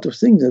a lot of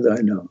things that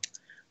I know.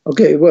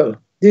 Okay, well,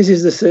 this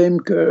is the same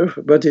curve,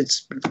 but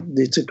it's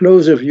a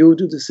closer view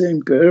to the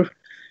same curve.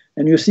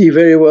 And you see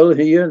very well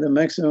here the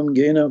maximum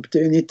gain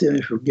obtained,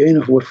 a gain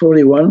of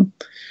 41,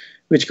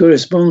 which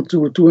corresponds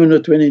to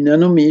 220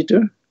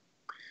 nanometer.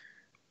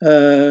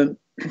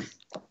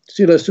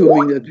 Still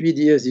assuming that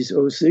VDS is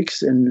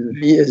 0.6 and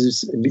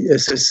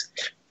VSS is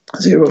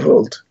 0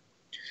 volt.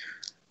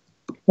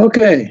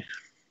 Okay,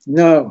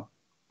 now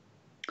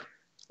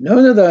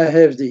that I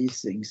have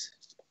these things,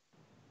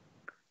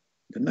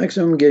 the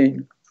maximum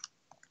gain,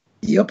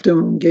 the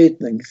optimum gate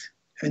length,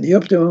 and the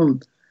optimum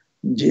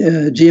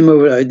GM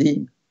over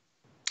ID,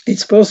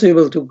 it's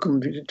possible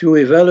to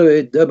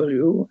evaluate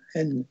W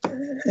and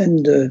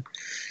the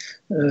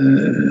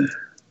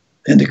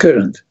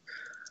current.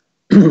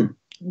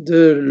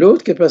 The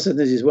load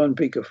capacitance is 1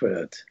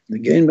 picofarad. The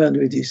gain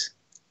bandwidth is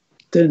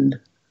 1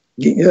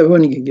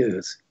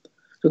 gigahertz.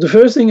 So the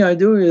first thing I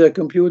do is I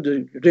compute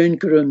the drain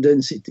current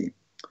density.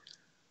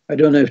 I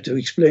don't have to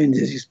explain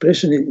this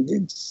expression.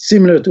 It's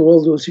similar to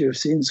all those you have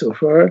seen so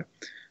far.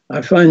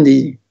 I find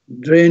the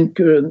drain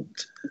current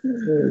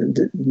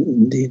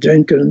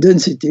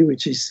density,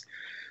 which is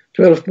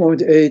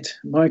 12.8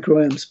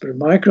 microamps per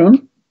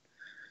micron.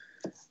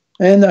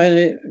 And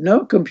I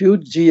now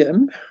compute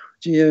GM.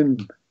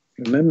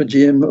 Remember,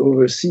 GM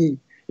over C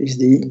is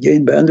the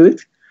gain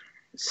bandwidth.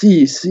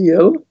 C is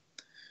CL.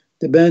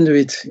 The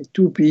bandwidth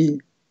 2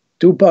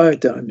 pi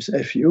times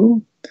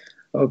FU.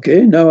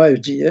 Okay, now I have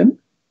GM.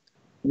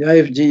 I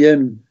have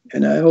GM,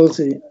 and I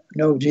also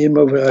know GM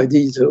over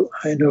ID, so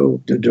I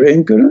know the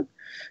drain current.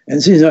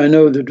 And since I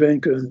know the drain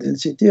current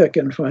density, I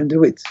can find the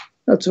width.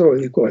 That's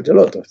already quite a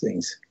lot of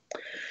things.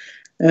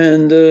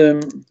 And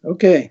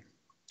okay,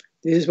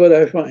 this is what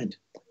I find.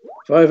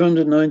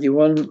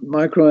 591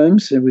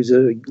 microamps with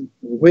a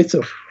width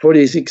of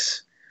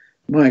 46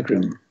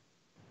 micron.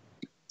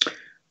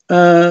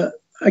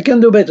 I can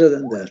do better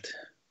than that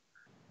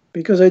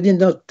because I did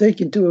not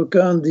take into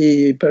account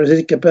the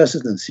parasitic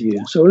capacitance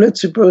here. So let's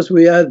suppose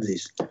we add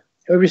this.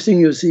 Everything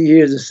you see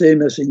here is the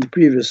same as in the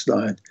previous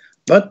slide.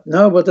 But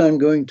now what I'm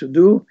going to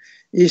do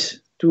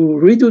is to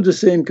redo the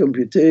same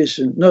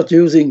computation, not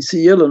using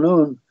CL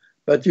alone,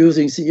 but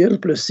using CL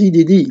plus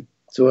CDD.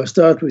 So I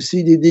start with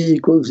CDD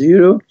equals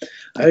 0.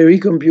 I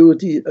compute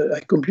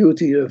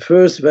the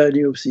first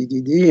value of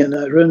CDD, and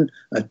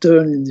I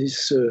turn in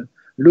this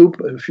loop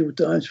a few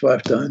times,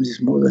 5 times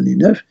is more than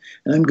enough,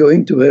 and I'm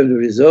going to have the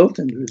result,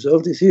 and the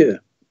result is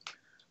here.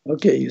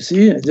 Okay, you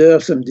see, there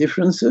are some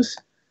differences.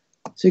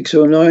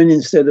 609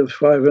 instead of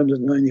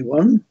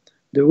 591.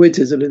 The width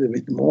is a little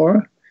bit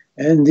more,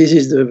 and this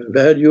is the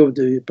value of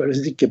the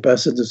parasitic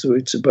capacitor, so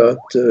it's about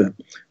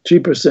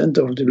 3%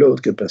 of the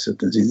load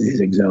capacitance in this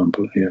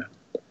example here.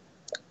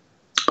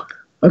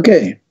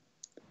 Okay.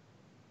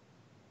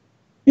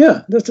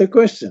 Yeah, that's a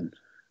question.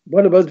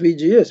 What about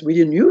VGS? We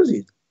didn't use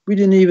it. We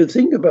didn't even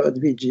think about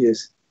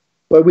VGS.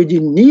 Well, we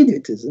didn't need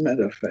it, as a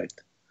matter of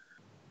fact.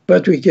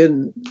 But we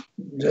can,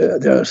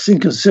 there are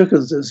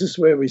circumstances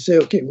where we say,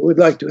 okay, we would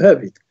like to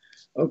have it.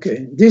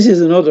 Okay, this is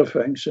another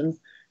function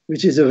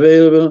which is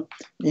available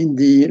in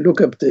the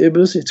lookup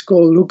tables. It's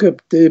called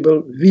lookup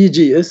table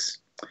VGS.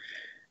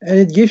 And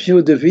it gives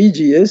you the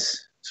VGS.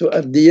 So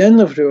at the end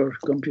of your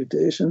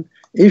computation,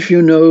 if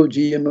you know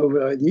GM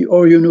over ID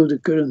or you know the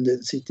current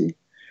density,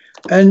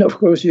 and of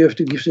course you have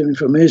to give some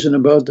information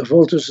about the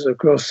voltages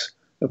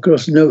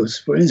across nodes.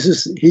 For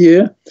instance,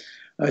 here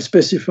I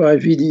specify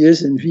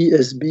VDS and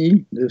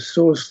VSB, the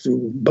source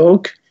to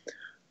bulk.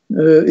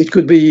 It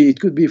could be,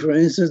 for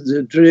instance,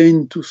 the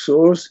drain to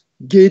source,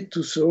 gate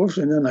to source,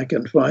 and then I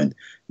can find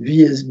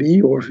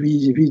VSB or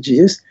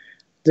VGS.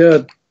 There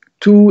are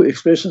 2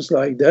 expressions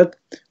like that.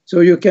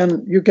 So you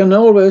can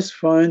always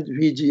find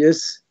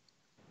VGS,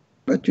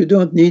 but you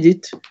don't need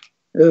it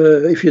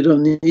If you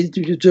don't need it,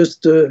 you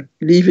just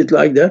leave it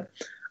like that,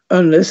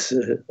 unless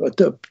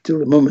up till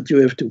the moment you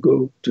have to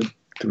go to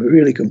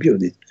really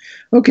compute it.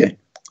 Okay,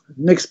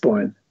 next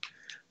point.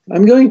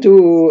 I'm going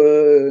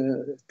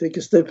to take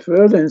a step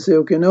further and say,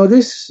 okay, now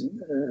this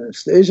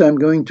stage I'm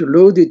going to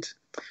load it.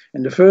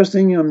 And the first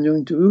thing I'm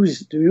going to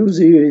use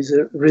here is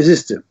a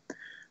resistor.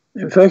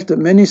 In fact,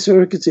 many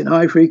circuits in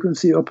high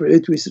frequency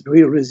operate with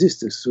real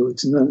resistors, so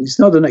it's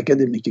not an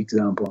academic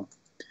example.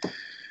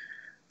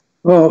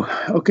 Oh,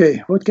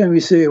 okay, what can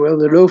we say? Well,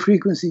 the low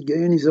frequency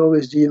gain is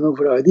always GM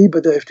over ID,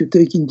 but I have to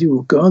take into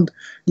account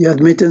the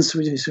admittance,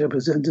 which is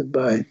represented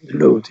by the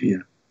load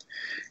here.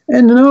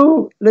 And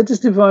now let us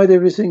divide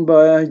everything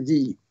by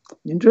ID.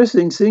 The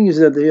interesting thing is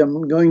that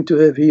I'm going to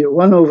have here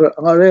 1 over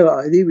RL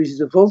ID, which is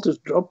the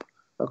voltage drop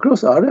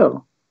across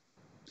RL.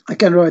 I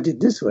can write it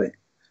this way.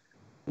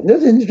 And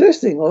that's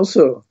interesting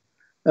also.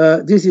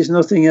 This is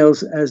nothing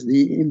else as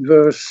the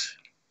inverse,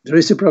 the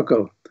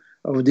reciprocal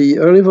of the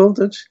early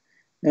voltage.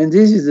 And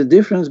this is the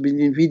difference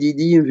between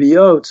VDD and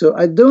Vout. So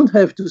I don't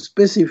have to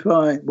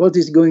specify what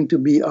is going to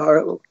be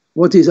RL,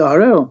 what is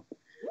RL.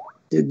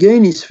 The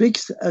gain is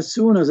fixed as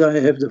soon as I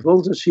have the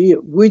voltage here,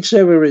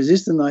 whichever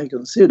resistance I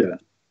consider.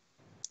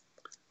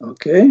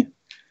 Okay?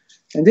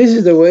 And this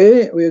is the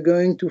way we're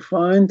going to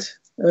find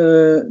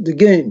the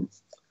gain.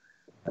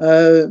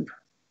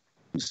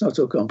 It's not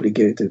so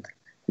complicated.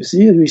 You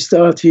see, we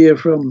start here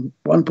from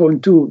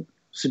 1.2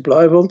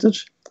 supply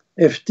voltage,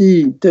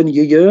 FT 10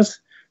 gigahertz.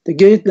 The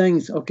gate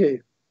length,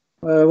 okay,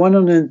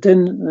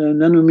 110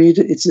 nanometer,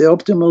 it's the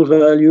optimal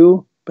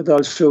value, but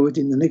I'll show it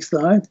in the next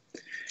slide.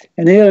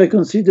 And here I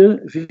consider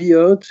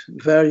Vout,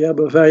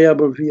 variable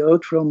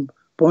Vout from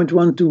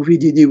 0.12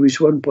 VDD, which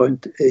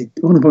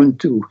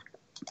 1.2.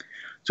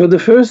 So the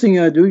first thing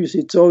I do, you see,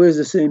 it's always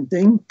the same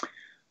thing.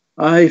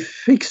 I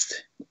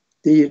fixed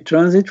the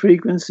transit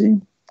frequency,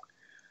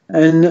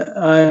 and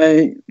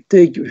I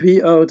take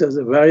Vout as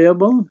a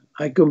variable.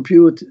 I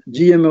compute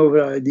GM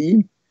over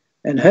ID,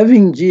 and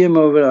having GM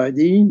over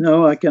ID,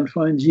 now I can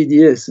find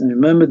GDS. And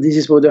remember, this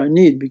is what I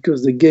need,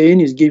 because the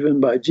gain is given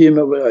by GM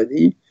over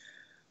ID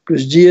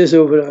plus GS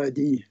over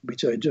ID,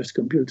 which I just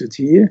computed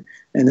here,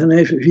 and then I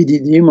have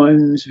VDD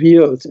minus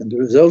Vout, and the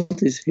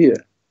result is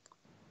here.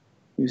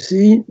 You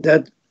see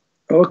that,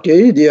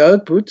 okay, the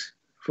output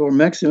for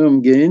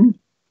maximum gain,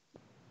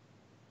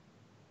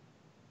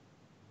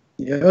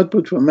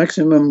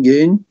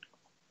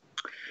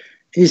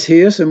 is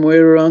here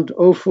somewhere around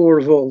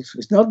 0.4 volts.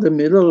 It's not the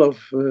middle of,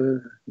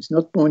 it's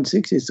not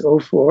 0.6, it's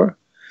 0.4.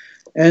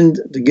 And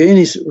the gain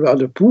is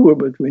rather poor,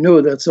 but we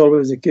know that's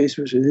always the case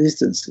with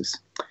resistances.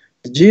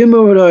 The GM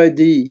over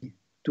ID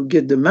to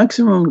get the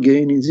maximum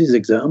gain in this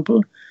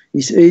example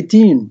is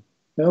 18.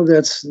 Well,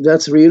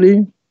 that's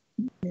really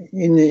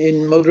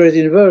in moderate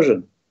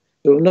inversion.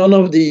 So none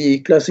of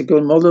the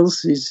classical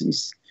models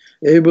is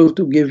able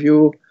to give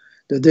you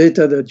the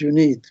data that you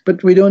need.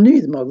 But we don't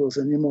need models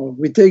anymore.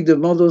 We take the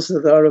models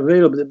that are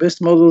available, the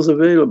best models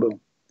available.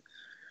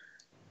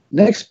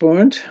 Next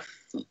point.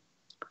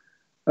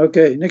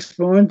 Okay, next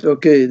point.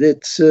 Okay,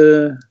 that's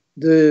what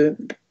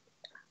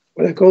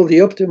I call the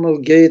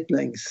optimal gate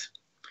length.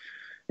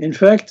 In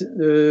fact,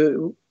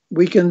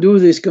 we can do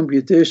this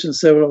computation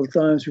several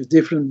times with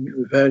different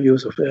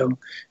values of L,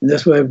 and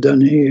that's what I've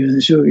done here.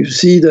 And so you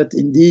see that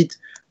indeed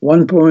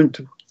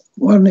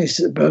 1.1 is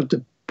about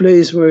the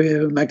place where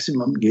you have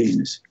maximum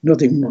gains,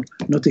 nothing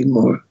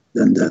more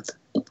than that.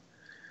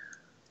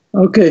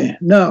 Okay,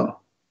 now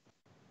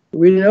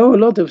we know a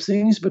lot of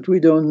things, but we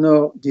don't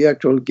know the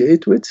actual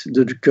gate width,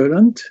 the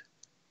current,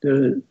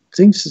 the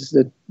things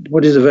that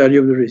what is the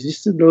value of the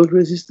resistance, load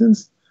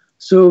resistance.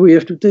 So we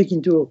have to take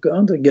into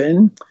account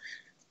again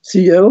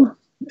CL,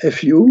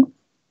 FU,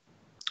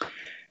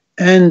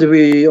 and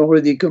we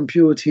already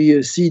compute here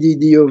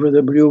CDD over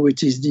W,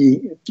 which is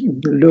the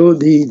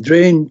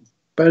drain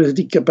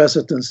parasitic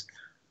capacitance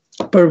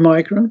per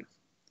micron.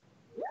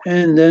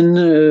 And then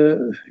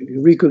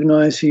you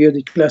recognize here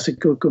the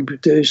classical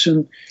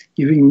computation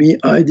giving me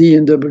ID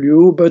and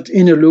W, but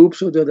in a loop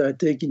so that I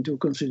take into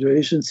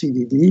consideration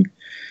CDD.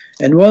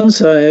 And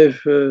once I have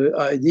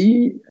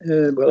ID,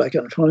 well, I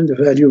can find the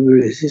value of the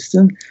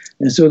resistance.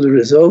 And so the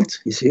result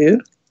is here.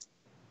 It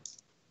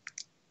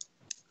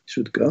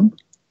should come.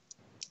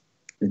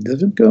 It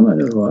doesn't come, I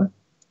don't know why.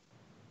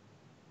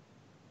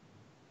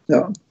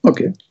 No,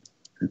 okay.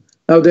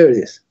 Now there it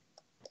is.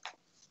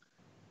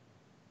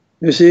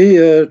 You see,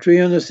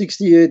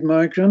 368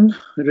 micron,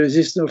 a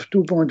resistor of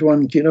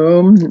 2.1 kilo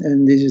ohm,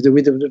 and this is the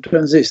width of the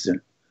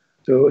transistor.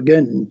 So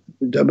again,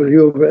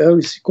 W over L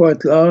is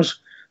quite large.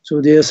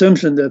 So the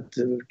assumption that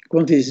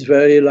quantities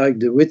vary like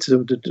the width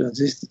of the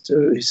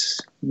transistor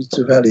is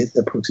a valid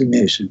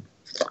approximation.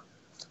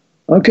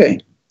 Okay.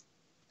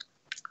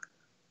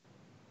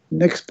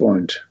 Next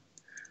point.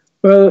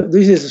 Well,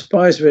 this is a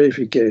SPICE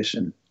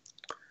verification.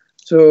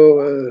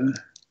 So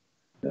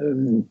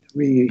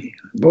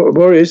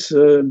Boris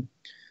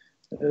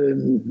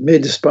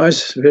made the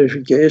SPICE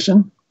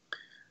verification.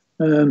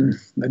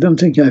 I don't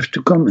think I have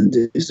to comment.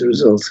 This is the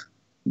result.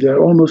 They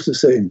are almost the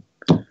same.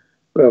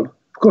 Well,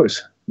 of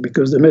course,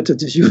 because the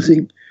method is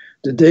using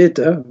the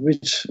data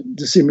which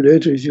the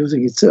simulator is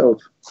using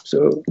itself.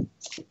 So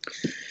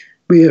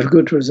we have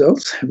good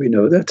results, we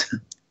know that.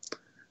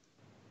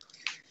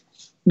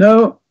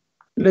 Now,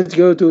 let's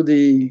go to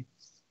the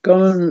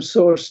common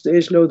source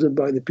stage loaded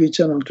by the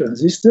p-channel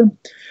transistor.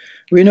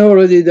 We know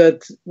already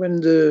that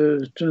when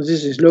the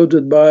transistor is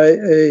loaded by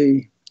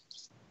a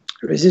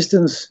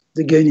resistance,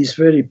 the gain is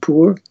very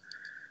poor.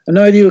 An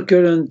ideal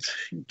current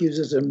gives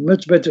us a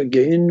much better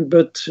gain,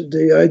 but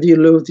the ideal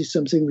load is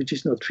something which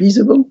is not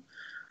feasible.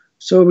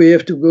 So we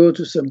have to go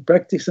to something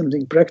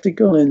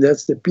practical, and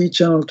that's the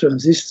p-channel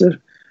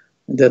transistor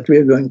that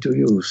we're going to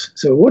use.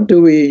 So what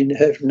do we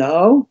have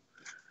now?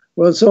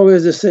 Well, it's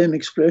always the same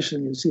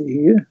expression you see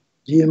here.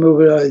 Gm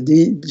over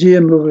ID,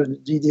 Gm over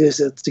GDS,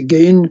 that's the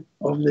gain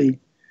of the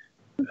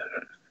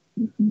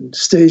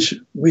stage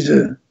with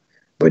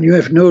when you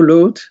have no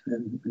load,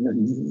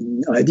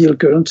 an ideal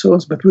current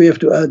source, but we have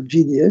to add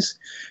GDS,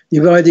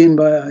 dividing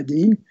by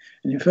ID.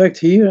 And in fact,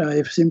 here I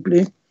have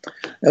simply,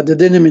 at the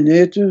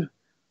denominator,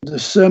 the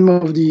sum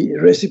of the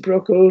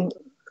reciprocal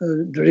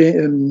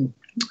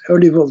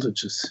early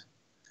voltages.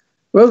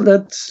 Well,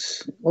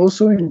 that's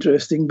also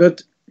interesting,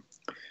 but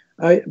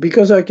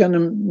because I can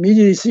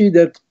immediately see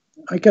that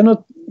I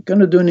cannot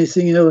do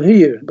anything else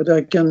here, but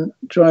I can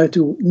try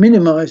to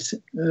minimize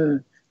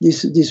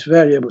this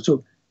variable.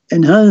 So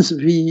enhance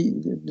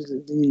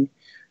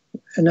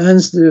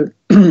enhance the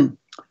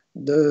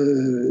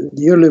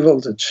the early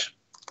voltage.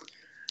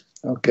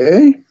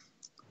 Okay,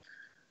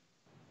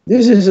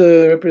 this is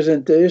a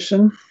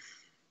representation.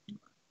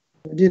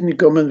 I didn't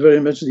comment very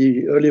much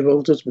the early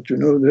voltage, but you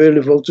know the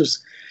early voltage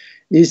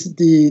is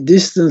the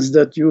distance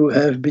that you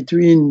have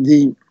between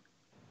the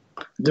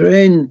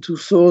drain to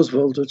source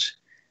voltage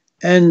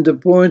and the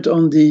point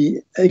on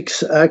the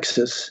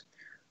x-axis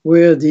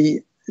where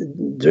the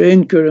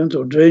drain current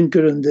or drain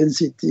current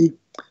density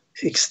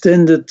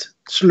extended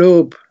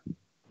slope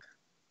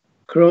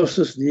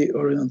crosses the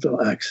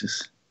horizontal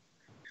axis.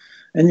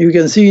 And you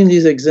can see in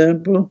this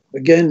example,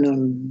 again,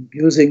 I'm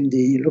using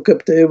the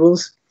lookup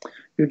tables,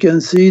 you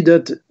can see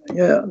that,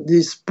 yeah,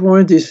 this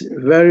point is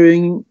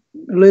varying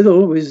a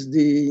little with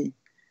the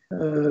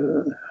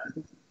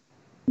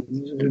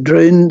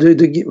drain, the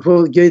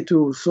gate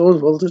to source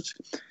voltage.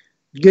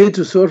 Gate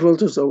to source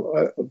voltage, so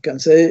I can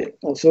say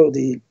also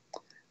the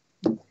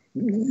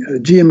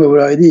Gm over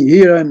ID.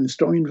 Here I'm in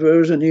strong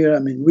inversion, here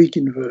I'm in weak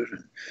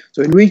inversion.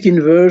 So in weak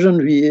inversion,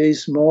 VA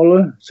is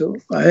smaller. So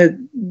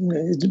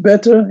it's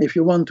better if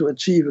you want to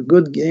achieve a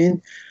good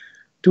gain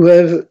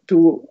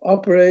to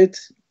operate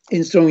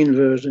in strong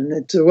inversion.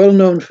 It's a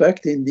well-known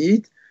fact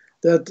indeed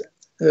that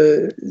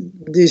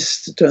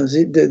this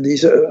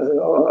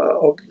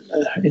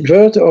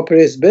inverter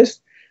operates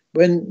best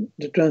when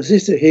the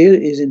transistor here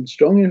is in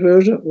strong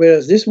inversion,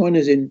 whereas this one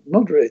is in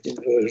moderate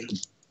inversion.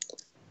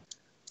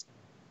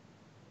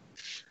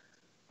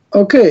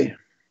 Okay,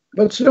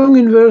 but strong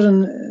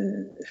inversion,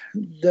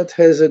 that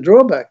has a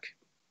drawback,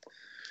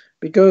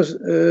 because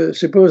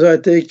suppose I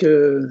take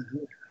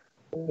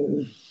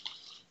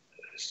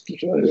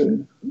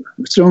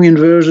strong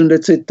inversion,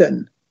 let's say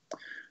 10.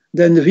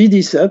 Then the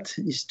VD set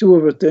is 2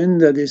 over 10,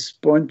 that is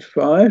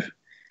 0.5.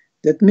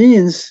 That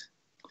means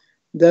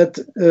that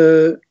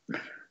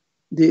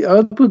the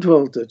output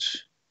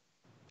voltage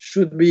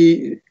should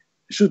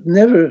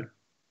never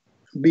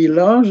be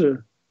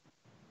larger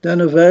than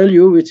a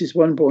value which is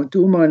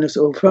 1.2 minus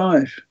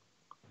 0.5.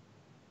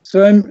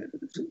 So I'm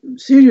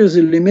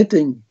seriously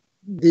limiting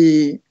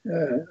the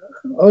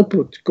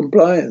output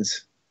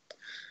compliance.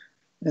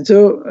 And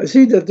so I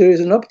see that there is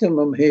an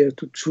optimum here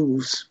to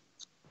choose.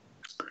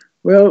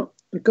 Well,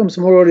 it becomes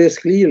more or less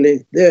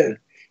clearly there.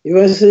 If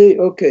I say,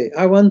 okay,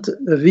 I want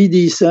a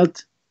VD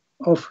set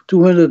of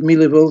 200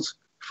 millivolts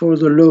for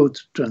the load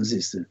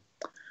transistor.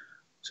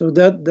 So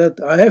that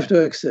I have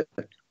to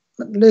accept.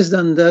 Less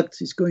than that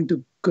is going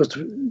to cost,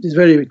 is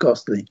very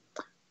costly.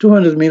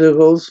 200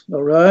 millivolts,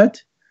 all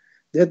right.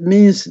 That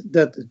means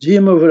that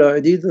Gm over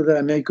ID that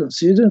I may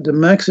consider, the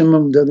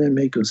maximum that I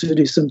may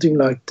consider is something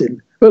like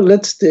 10. Well,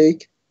 let's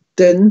take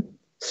 10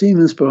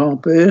 Siemens per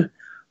ampere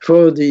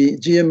for the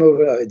Gm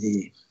over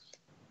ID.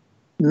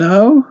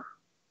 Now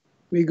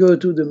we go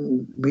to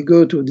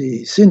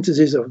the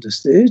synthesis of the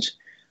stage.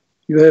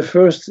 You have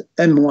first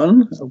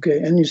M1, okay,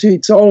 and you see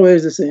it's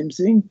always the same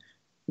thing.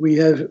 We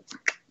have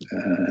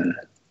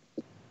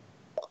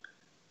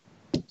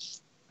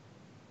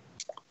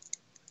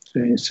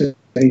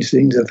strange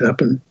things that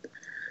happen.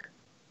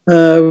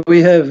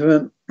 We have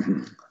a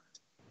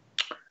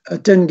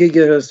 10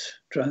 gigahertz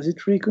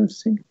transit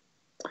frequency,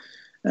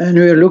 and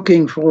we are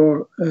looking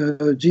for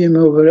Gm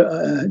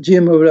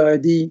over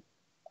ID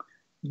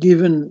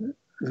given.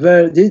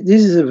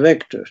 This is a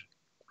vector,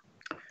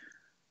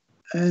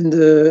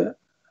 and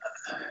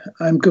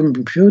I'm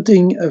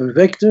computing a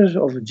vector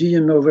of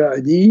Gm over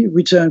ID,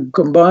 which I'm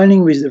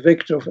combining with the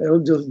vector of L.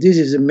 This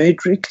is a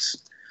matrix.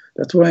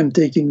 That's why I'm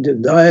taking the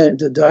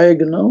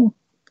diagonal.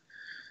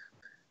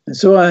 And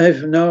so I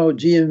have now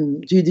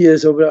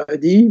GDS over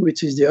ID,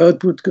 which is the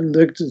output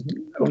conductance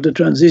of the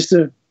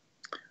transistor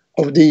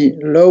of the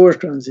lower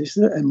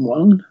transistor,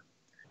 M1,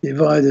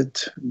 divided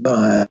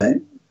by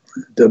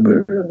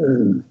double,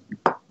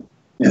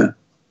 yeah.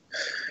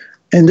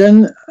 And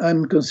then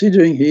I'm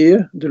considering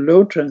here the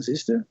low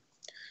transistor.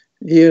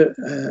 Here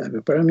I have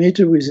a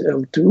parameter with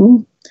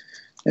L2,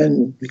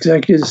 and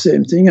exactly the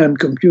same thing, I'm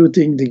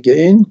computing the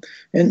gain.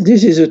 And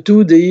this is a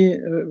 2D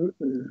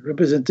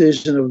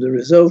representation of the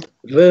result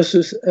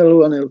versus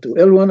L1, L2.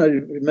 L1, I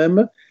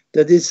remember,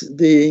 that is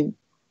the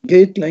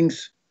gate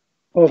length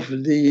of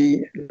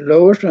the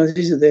lower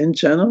transistor, the N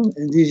channel,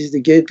 and this is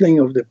the gate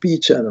length of the P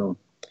channel.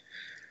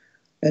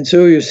 And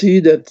so you see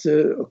that,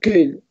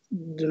 okay,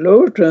 the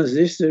lower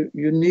transistor,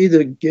 you need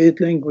a gate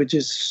length which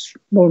is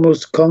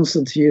almost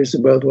constant here, it's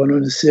about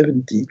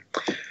 170.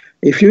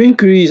 If you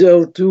increase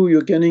L2,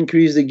 you can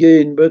increase the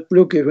gain, but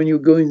look, when you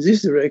go in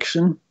this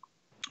direction,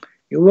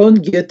 you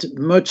won't get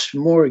much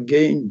more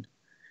gain,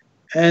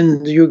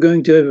 and you're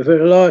going to have a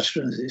very large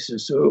transistor,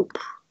 so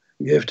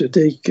you have to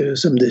take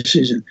some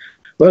decision.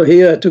 Well,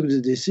 here I took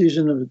the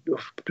decision of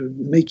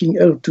making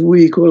L2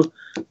 equal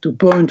to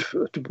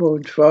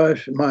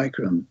 0.5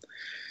 micron.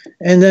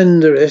 And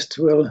then the rest,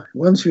 well,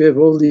 once you have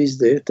all these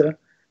data,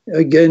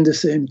 again, the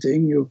same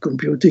thing, you're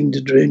computing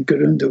the drain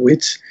current, the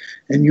width,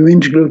 and you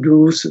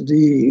introduce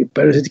the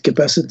parasitic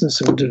capacitance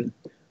of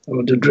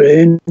the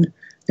drain.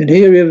 And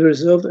here we have the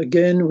result,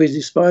 again, with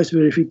the SPICE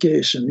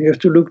verification. You have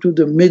to look to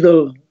the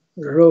middle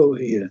row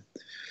here.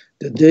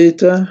 The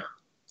data,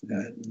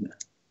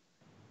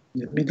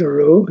 the middle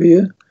row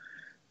here.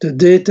 The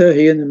data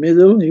here in the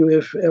middle, you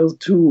have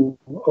L2,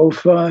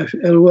 05,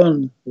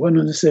 L1,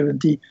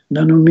 170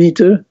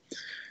 nanometer.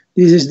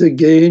 This is the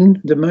gain,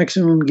 the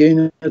maximum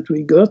gain that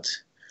we got.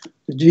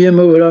 The GM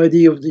over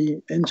ID of the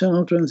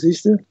N-channel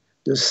transistor.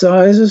 The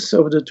sizes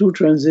of the two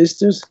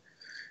transistors.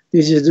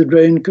 This is the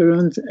drain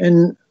current.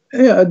 And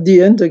at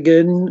the end,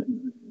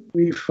 again,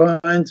 we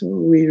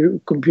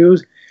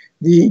compute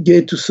the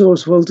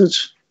gate-to-source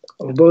voltage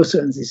of both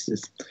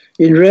transistors.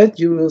 In red,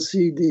 you will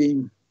see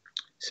the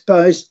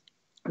SPICE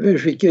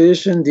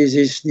verification. This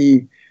is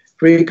the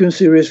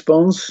frequency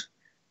response.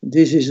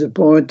 This is the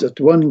point at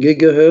 1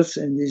 gigahertz,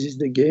 and this is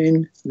the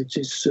gain, which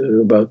is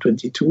about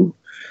 22.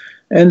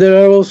 And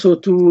there are also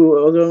two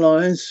other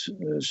lines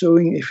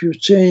showing if you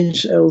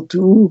change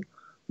L2,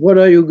 what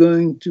are you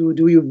going to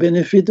do? You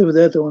benefit of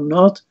that or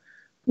not?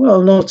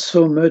 Well, not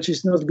so much.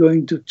 It's not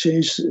going to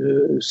change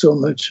so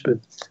much. But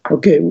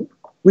okay,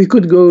 we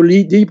could go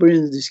deeper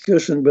in the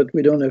discussion, but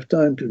we don't have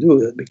time to do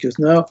that because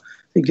now I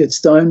think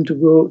it's time to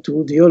go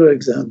to the other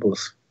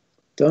examples.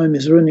 Time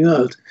is running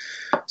out.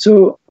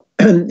 So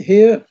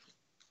here,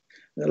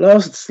 the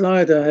last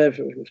slide I have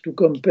to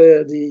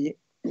compare the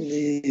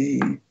three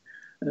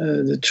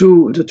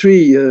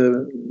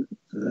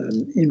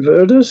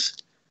inverters,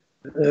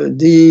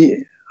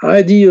 the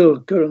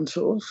ideal current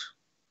source,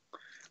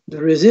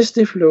 the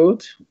resistive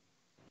load,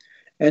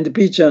 and the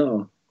P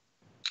channel.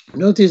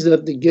 Notice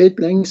that the gate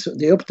lengths,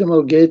 the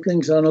optimal gate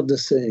lengths are not the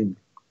same.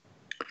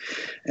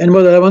 And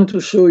what I want to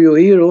show you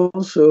here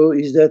also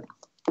is that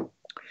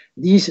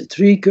these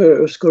three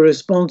curves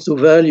correspond to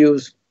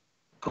values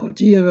of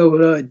GM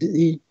over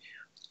ID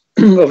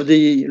of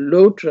the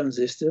load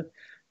transistor,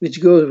 which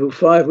goes from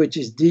 5, which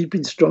is deep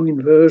in strong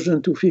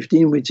inversion, to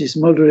 15, which is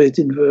moderate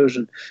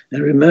inversion.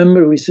 And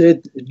remember, we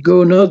said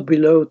go not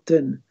below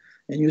 10.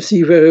 And you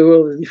see very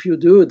well that if you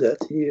do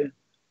that here,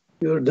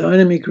 your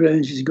dynamic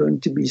range is going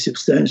to be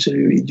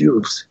substantially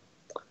reduced.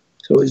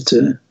 So it's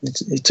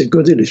a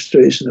good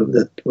illustration of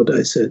that, what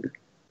I said.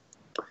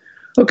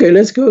 Okay,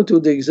 let's go to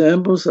the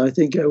examples. I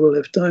think I will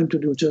have time to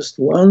do just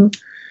one.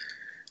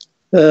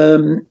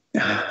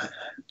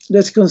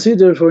 Let's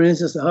consider, for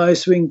instance, the high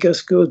swing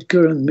cascade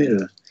current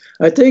mirror.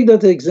 I take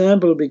that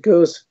example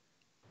because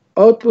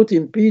output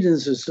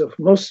impedances of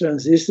most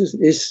transistors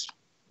is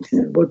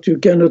what you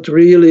cannot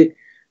really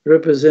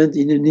represent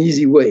in an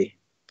easy way.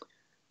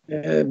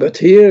 But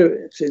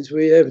here, since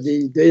we have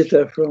the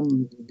data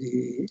from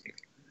the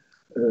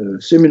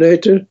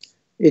simulator,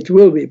 it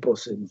will be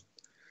possible.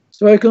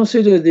 So I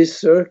consider this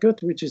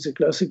circuit, which is a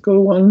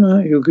classical one.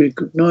 You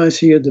recognize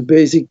here the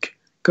basic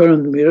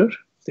current mirror.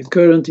 The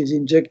current is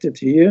injected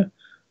here.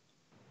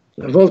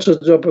 The voltage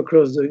drop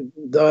across the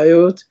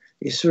diode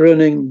is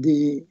running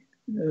the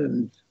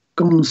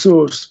common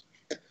source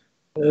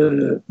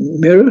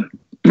mirror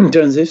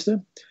transistor.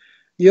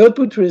 The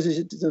output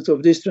resistance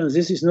of this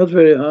transistor is not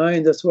very high,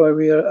 and that's why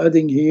we are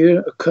adding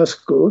here a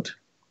cascade.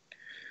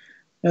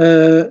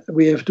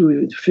 We have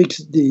to fix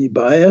the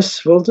bias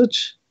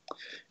voltage.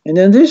 And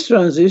then this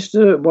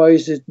transistor, why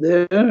is it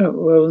there?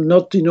 Well,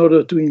 not in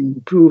order to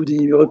improve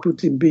the output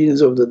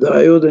impedance of the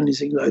diode or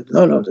anything like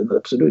that. No,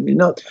 absolutely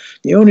not.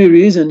 The only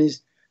reason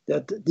is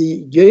that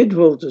the gate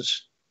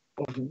voltage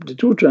of the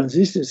two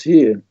transistors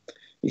here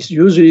is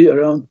usually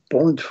around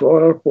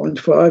 0.4,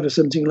 0.5 or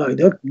something like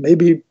that,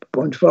 maybe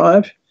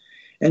 0.5.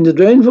 And the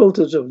drain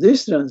voltage of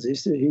this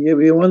transistor here,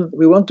 we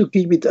want to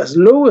keep it as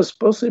low as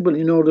possible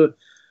in order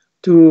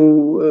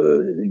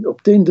to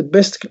obtain the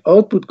best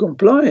output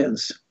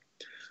compliance.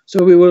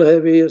 So we will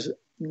have here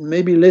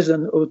maybe less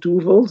than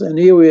 0.2 volts, and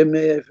here we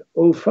may have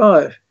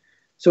 0.5.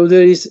 So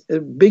there is a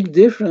big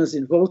difference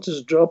in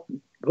voltage drop,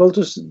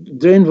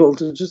 drain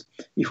voltages,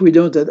 if we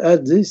don't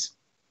add this.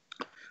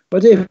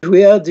 But if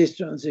we add this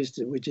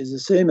transistor, which is the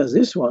same as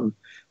this one,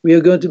 we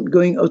are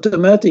going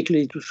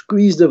automatically to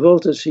squeeze the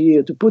voltage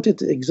here, to put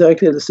it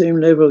exactly at the same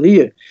level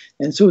here.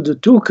 And so the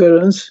two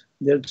currents,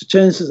 the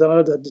chances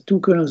are that the two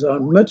currents are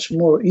much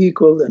more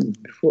equal than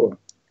before.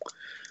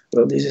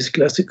 Well, this is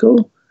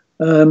classical.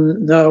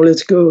 Now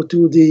let's go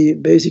to the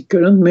basic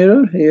current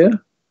mirror here.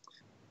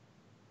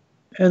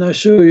 And I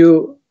show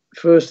you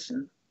first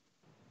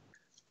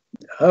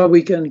how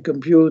we can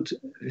compute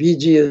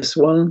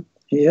VGS1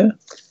 here.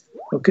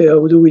 Okay,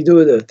 how do we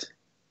do that?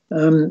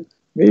 Well,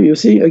 you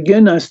see,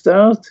 again, I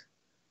start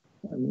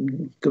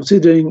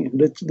considering,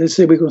 let's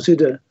say we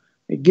consider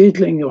a gate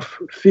length of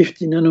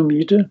 50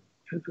 nanometer,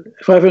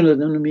 500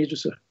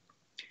 nanometers.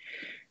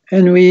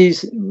 And we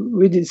use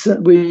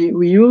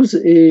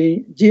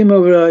a GM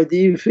over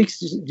ID,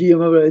 fixed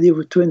GM over ID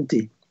of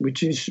 20,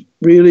 which is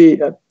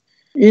really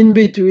in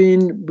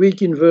between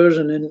weak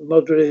inversion and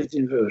moderate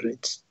inversion.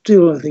 It's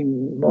still, I think,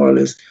 more or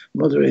less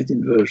moderate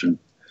inversion.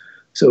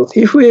 So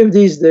if we have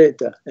these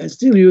data, and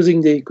still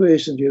using the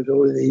equation, you have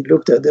already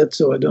looked at that,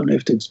 so I don't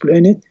have to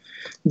explain it.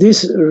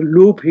 This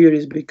loop here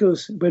is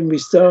because when we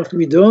start,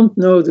 we don't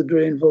know the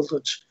drain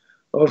voltage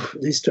of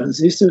this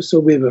transistor, so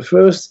we have a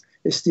first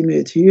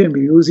estimate here, and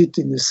we use it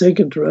in the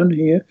second run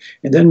here,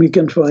 and then we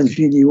can find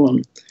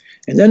VD1.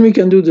 And then we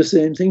can do the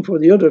same thing for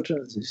the other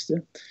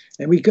transistor,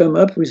 and we come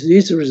up with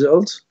these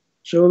results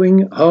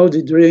showing how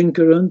the drain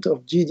current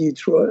of the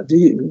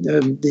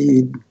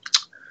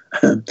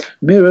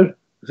mirror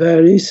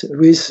varies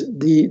with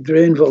the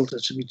drain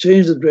voltage. We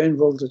change the drain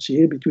voltage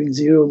here between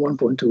 0 and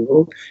 1.2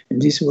 volt, and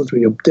this is what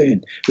we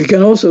obtain. We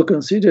can also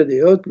consider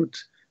the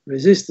output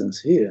resistance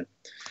here.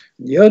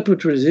 The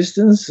output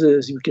resistance,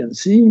 as you can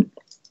see,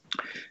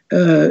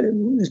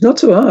 is not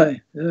so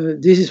high.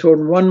 This is for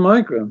 1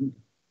 micron,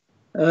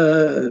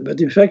 but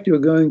in fact you're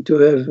going to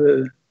have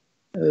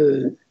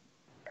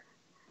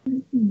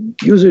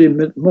usually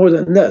more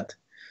than that.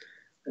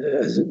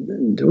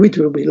 The width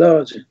will be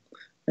larger.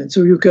 And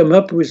so you come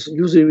up with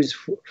usually with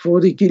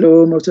 40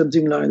 kilo ohm or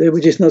something like that,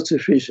 which is not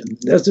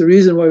sufficient. That's the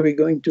reason why we're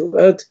going to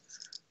add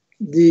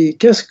the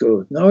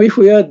cascode. Now, if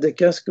we add the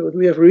cascode,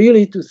 we have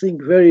really to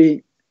think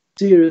very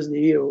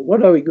seriously here.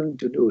 What are we going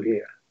to do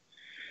here?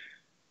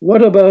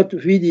 What about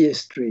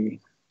VDS3?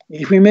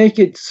 If we make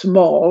it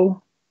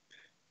small,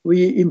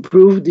 we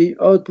improve the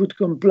output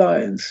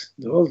compliance.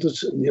 The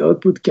voltage, the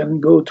output can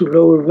go to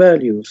lower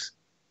values.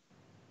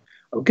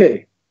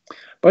 Okay.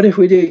 But if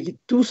we make it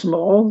too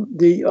small,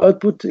 the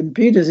output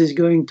impedance is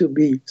going to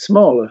be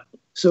smaller,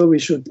 so we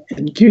should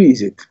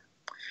increase it.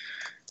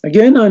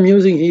 Again, I'm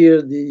using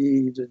here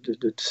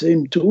the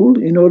same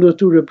tool in order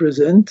to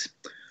represent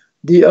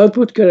the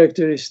output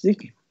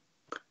characteristic.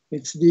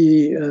 It's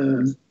the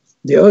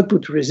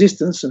output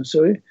resistance,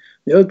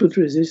 the output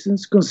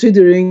resistance,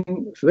 considering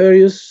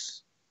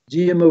various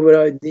GM over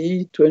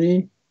ID,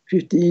 20,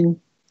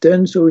 15,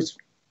 10, so it's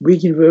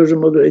weak inversion,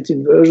 moderate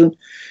inversion.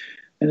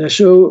 And I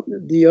show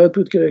the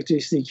output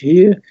characteristic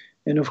here.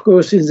 And of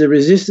course, since the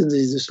resistance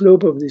is the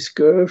slope of this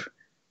curve,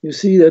 you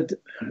see that,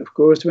 of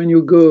course, when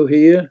you go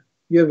here,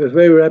 you have a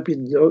very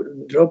rapid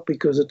drop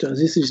because the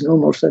transistor is no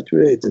more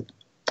saturated.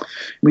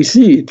 We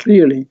see it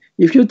clearly.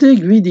 If you take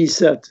VD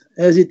sat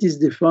as it is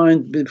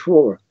defined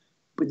before,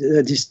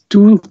 that is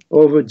 2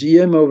 over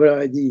GM over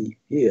ID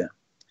here,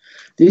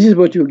 this is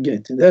what you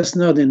get. That's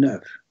not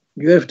enough.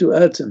 You have to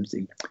add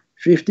something.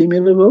 50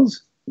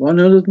 millivolts,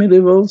 100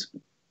 millivolts.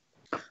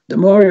 The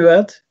more you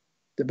add,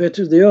 the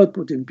better the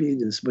output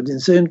impedance, but in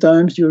the same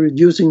time, you're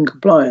reducing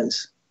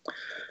compliance.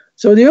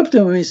 So the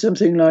optimum is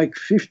something like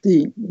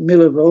 50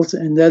 millivolts,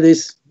 and that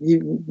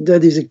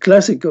is a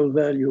classical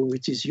value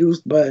which is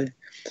used by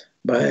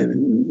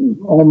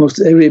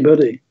almost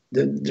everybody.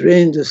 The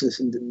drain,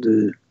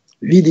 the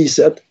VD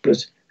sat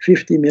plus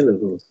 50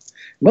 millivolts.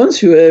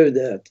 Once you have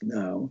that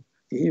now,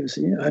 you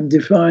see, I'm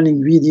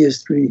defining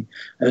VDS3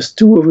 as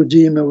 2 over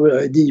GM over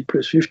ID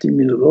plus 50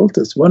 millivolt.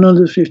 That's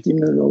 150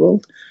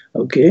 millivolt.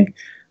 Okay.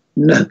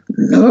 Now,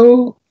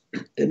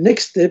 the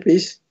next step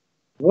is,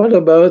 what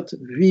about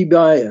V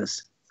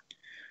bias?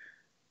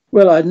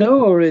 Well, I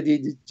know already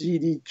the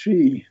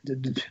GD3,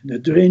 the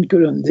drain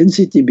current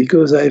density,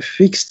 because I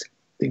fixed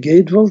the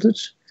gate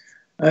voltage.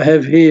 I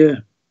have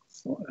here,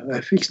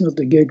 I fixed not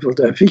the gate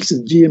voltage, I fixed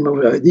the GM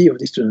over ID of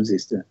this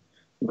transistor.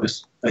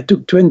 I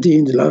took 20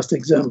 in the last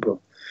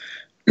example.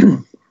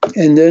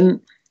 And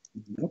then,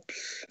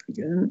 oops,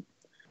 again.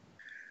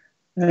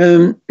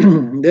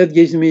 That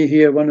gives me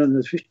here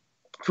 150,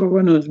 for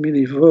 100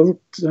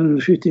 millivolts,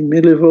 150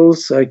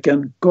 millivolts. I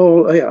can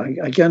call,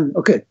 I can,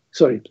 okay,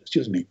 sorry,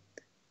 excuse me.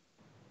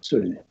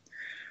 Sorry.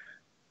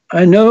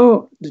 I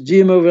know the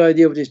GM over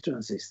ID of this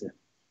transistor.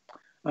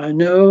 I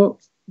know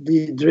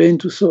the drain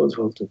to source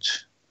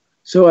voltage.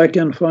 So I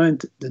can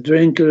find the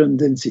drain current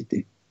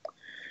density.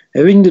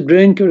 Having the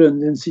drain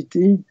current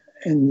density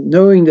and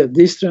knowing that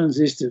this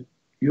transistor,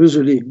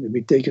 usually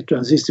we take a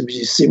transistor which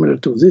is similar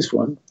to this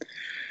one,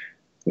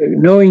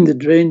 knowing the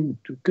drain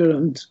to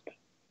current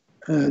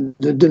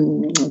the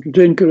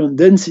drain current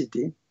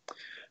density,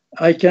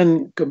 I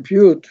can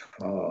compute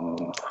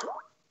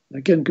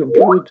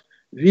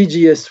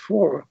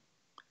VGS4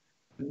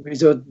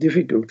 without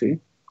difficulty.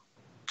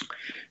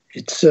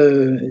 It's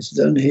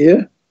done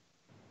here.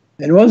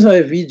 And once I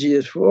have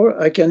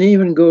VGS4, I can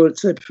even go a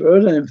step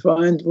further and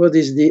find what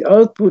is the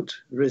output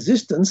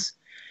resistance,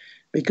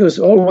 because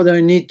all what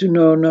I need to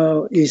know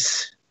now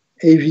is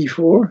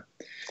AV4.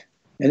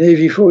 And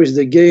AV4 is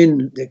the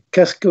gain, the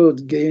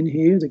cascade gain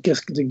here, the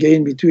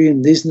gain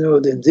between this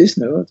node and this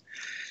node.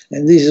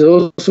 And this is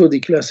also the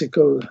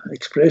classical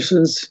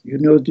expressions. You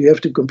know, you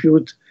have to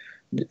compute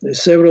the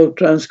several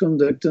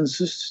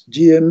transconductances,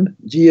 GM,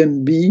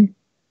 GMB,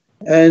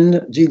 and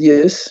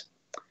GDS.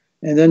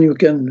 And then you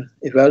can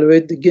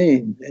evaluate the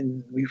gain.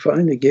 And we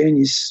find the gain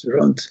is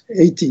around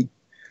 80.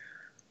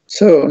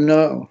 So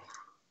now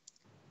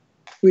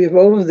we have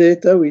all the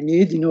data we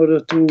need in order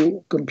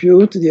to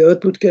compute the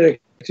output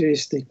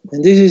characteristic.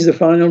 And this is the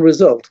final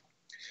result.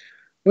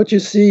 What you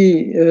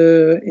see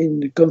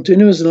in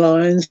continuous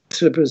lines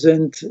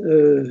represent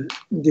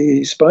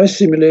the SPICE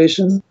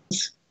simulations,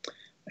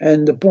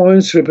 and the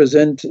points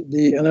represent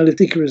the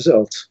analytic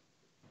results,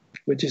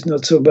 which is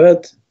not so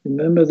bad.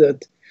 Remember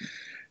that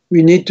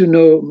we need to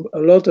know a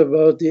lot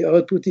about the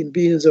output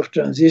impedance of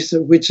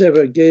transistor,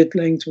 whichever gate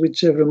length,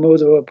 whichever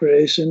mode of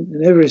operation,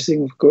 and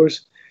everything, of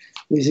course,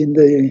 is in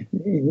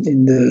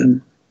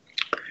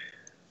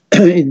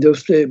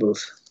those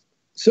tables.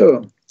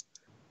 So,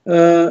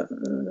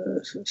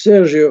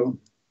 Sergio,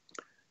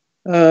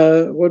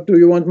 what do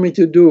you want me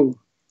to do?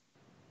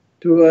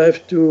 Do I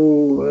have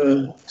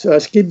to, so I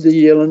skip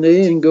the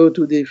LNA and go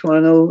to the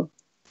final?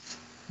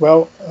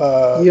 Well,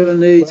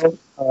 LNA,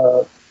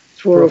 4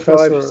 or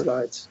 5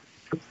 slides.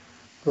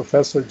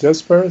 Professor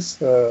Jespers,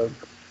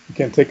 you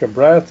can take a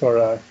breath or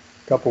a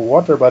cup of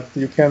water, but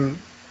you can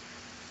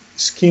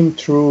skim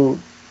through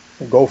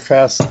and go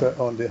fast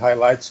on the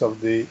highlights of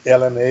the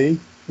LNA,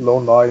 low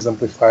noise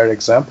amplifier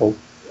example.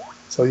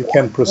 So you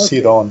can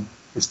proceed on.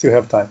 We still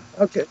have time.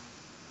 Okay.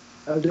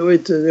 I'll do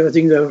it. I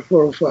think there are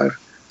 4 or 5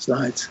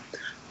 slides.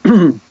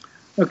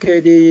 Okay,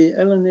 the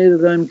LNA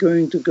that I'm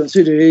going to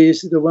consider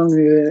is the one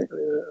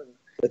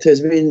that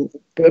has been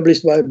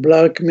published by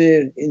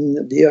Blackmere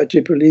in the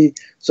IEEE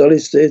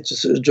Solid State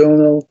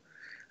Journal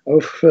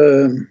of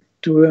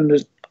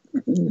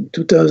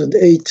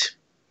 2008.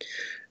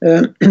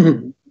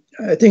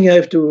 I think I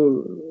have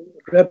to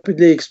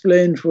rapidly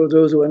explain for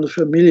those who are not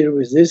familiar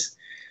with this.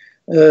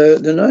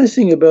 The nice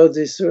thing about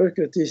this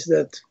circuit is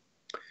that,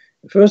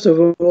 first of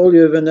all,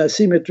 you have an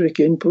asymmetric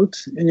input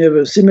and you have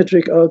a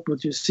symmetric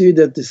output. You see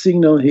that the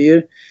signal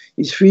here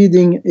is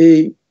feeding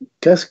a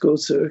cascade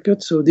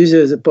circuit. So this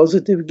has a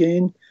positive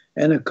gain,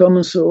 and a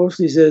common source,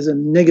 this has a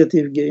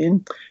negative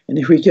gain. And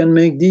if we can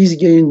make these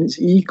gains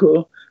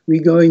equal,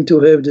 we're going to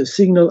have the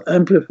signal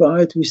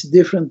amplified with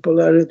different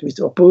polarities, with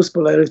opposed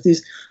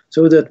polarities,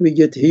 so that we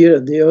get here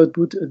at the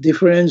output a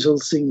differential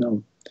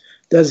signal.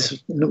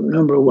 That's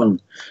number one.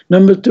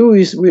 Number two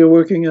is we are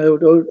working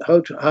out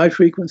how to high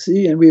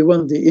frequency, and we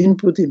want the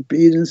input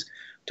impedance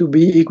to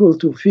be equal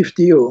to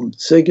 50 ohm,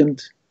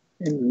 second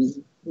in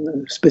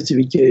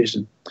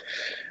specification.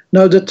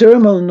 Now the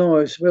thermal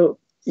noise, well,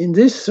 in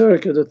this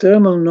circuit, the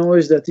thermal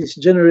noise that is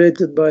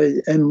generated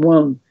by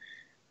M1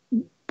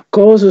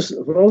 causes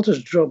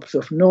voltage drops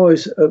of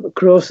noise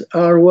across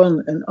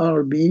R1 and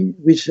RB,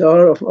 which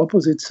are of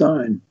opposite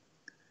sign,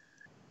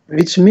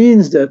 which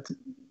means that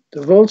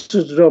the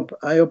voltage drop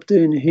I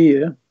obtain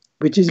here,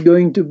 which is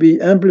going to be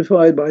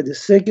amplified by the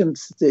second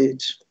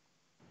stage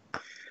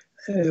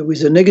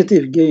with a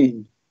negative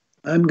gain,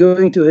 I'm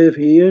going to have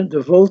here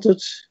the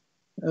voltage,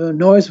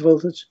 noise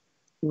voltage,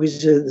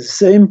 with the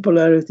same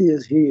polarity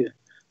as here.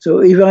 So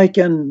if I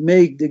can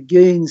make the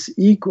gains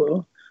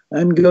equal,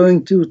 I'm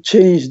going to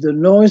change the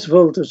noise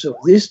voltage of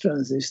this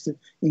transistor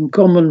in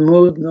common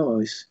mode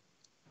noise.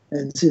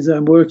 And since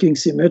I'm working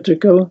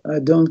symmetrical, I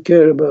don't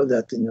care about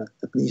that,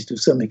 at least to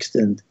some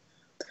extent.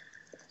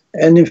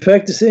 And in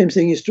fact, the same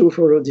thing is true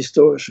for a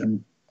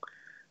distortion.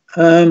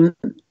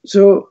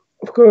 So,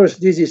 of course,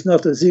 this is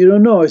not a zero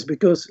noise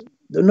because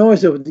the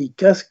noise of the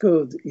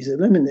cascade is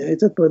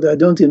eliminated, but I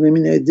don't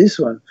eliminate this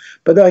one.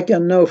 But I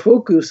can now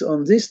focus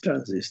on this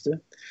transistor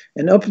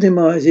and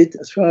optimize it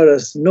as far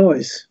as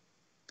noise.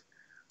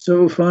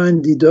 So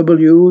find the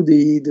W,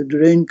 the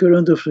drain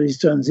current of this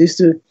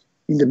transistor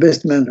in the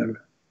best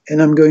manner.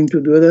 And I'm going to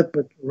do that,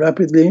 but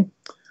rapidly.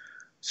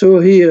 So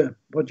here,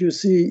 what you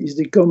see is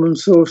the common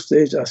source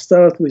stage. I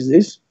start with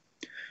this.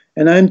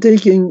 And I'm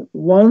taking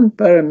one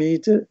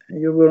parameter, and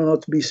you will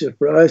not be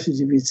surprised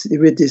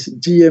if it is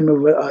GM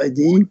over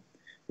ID.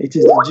 It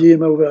is the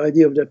GM over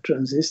ID of that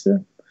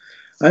transistor.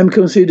 I'm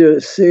considering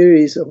a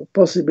series of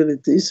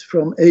possibilities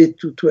from 8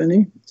 to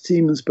 20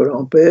 Siemens per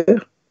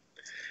ampere.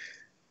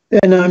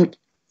 And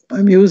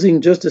I'm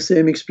using just the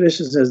same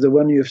expressions as the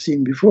one you've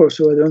seen before,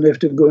 so I don't have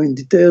to go in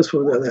details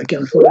for that. I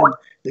can find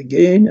the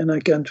gain, and I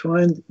can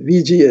find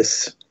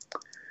VGS.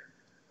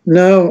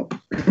 Now,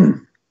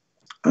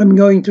 I'm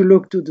going to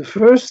look to the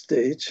first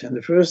stage, and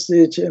the first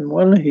stage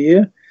M1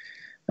 here,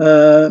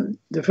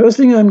 The first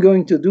thing I'm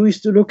going to do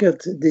is to look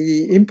at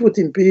the input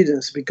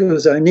impedance,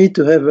 because I need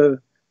to have a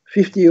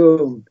 50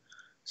 ohm.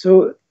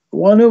 So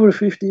 1 over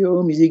 50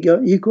 ohm is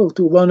equal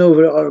to 1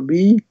 over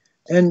RB,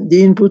 and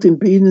the input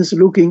impedance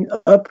looking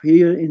up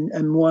here in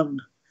M1,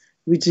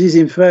 which is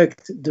in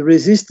fact the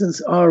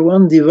resistance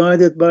R1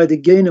 divided by the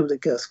gain of the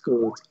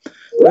cascode.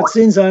 But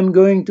since I'm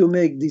going to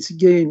make this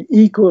gain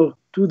equal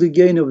to the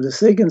gain of the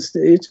second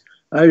stage,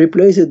 I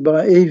replace it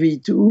by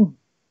AV2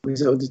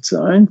 without its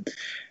sign.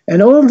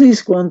 And all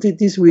these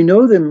quantities, we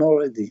know them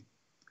already.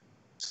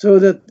 So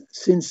that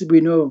since we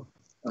know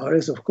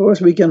RS, of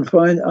course, we can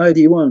find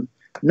ID1.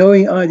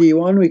 Knowing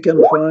ID1, we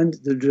can find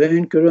the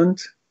drain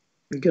current.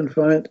 We can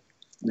find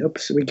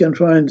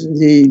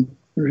the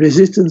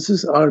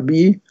resistances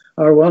RB,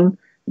 R1.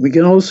 We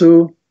can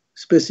also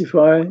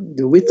specify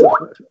the width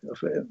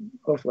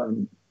of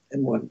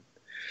M1.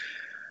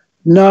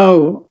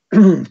 Now,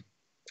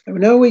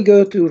 now we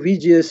go to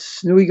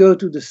VGS. Now we go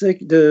to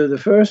the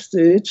first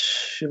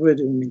stage. Wait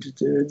a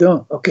minute.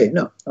 No, okay,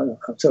 no, I'm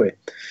sorry.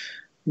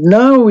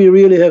 Now we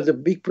really have the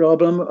big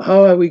problem.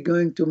 How are we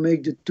going to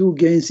make the two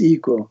gains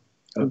equal?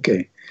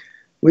 Okay.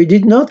 We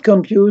did not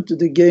compute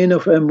the gain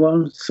of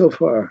M1 so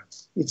far.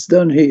 It's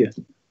done here.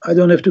 I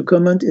don't have to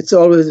comment. It's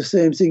always the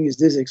same thing as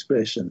this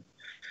expression.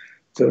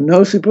 So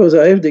now suppose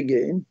I have the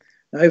gain.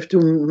 I have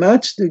to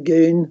match the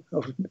gain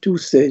of two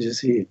stages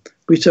here,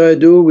 which I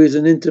do with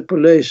an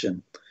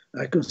interpolation.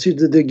 I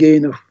consider the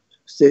gain of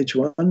stage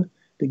 1,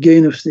 the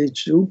gain of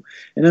stage 2,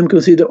 and I'm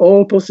consider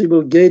all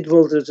possible gate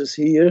voltages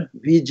here,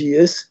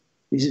 VGS,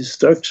 is a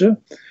structure,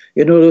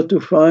 in order to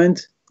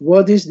find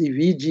what is the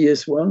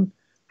VGS1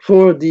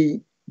 for the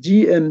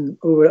GM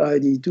over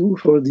ID2,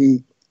 for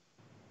the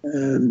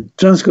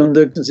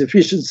transconductance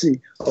efficiency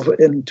of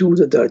M2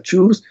 that I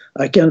choose.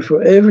 I can,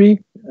 for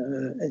every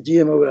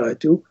GM over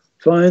I2,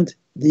 find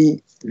the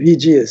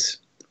VGS.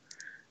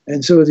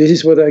 And so this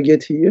is what I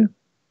get here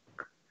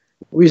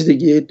with the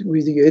gate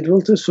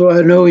voltage. So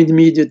I know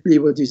immediately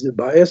what is the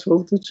bias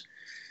voltage.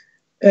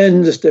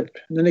 And the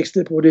next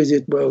step, what is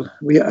it? Well,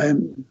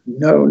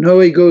 now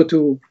we go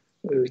to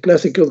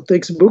classical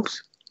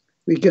textbooks.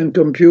 We can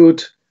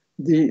compute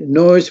the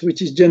noise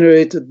which is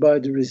generated by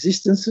the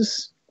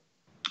resistances,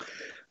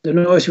 the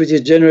noise which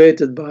is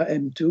generated by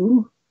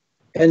M2,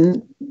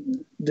 and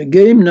the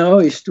game now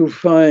is to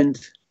find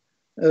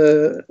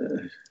a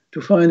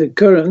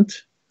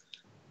current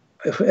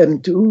of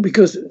M2,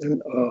 because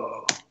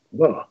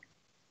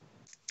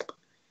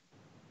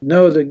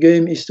now the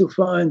game is to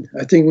find.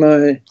 I think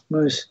no,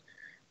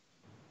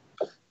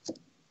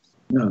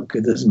 okay,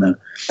 doesn't matter.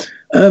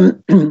 I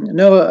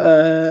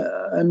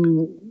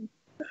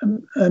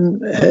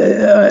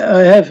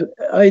have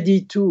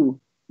ID2.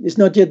 It's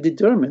not yet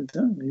determined.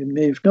 Huh? You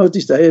may have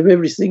noticed I have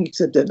everything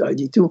except that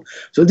ID2.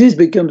 So this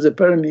becomes a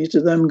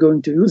parameter that I'm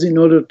going to use in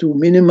order to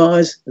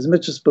minimize as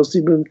much as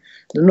possible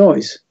the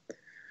noise.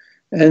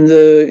 And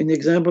in the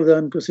example that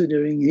I'm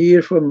considering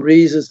here from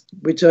reasons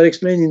which I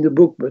explain in the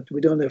book, but we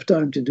don't have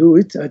time to do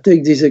it, I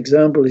take this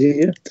example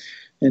here.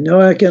 And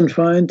now I can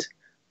find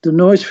the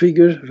noise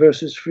figure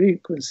versus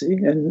frequency.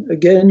 And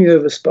again, you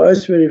have a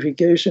spice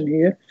verification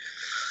here.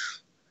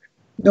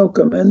 No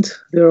comment,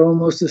 they're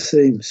almost the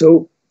same.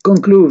 So to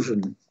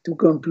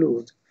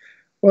conclude.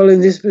 Well,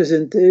 in this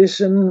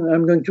presentation,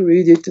 I'm going to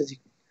read it.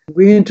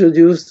 We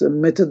introduced a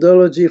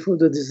methodology for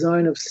the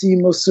design of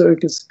CMOS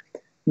circuits,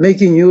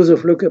 making use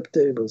of lookup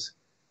tables.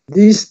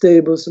 These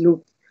tables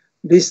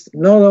list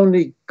not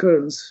only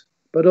currents,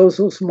 but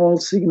also small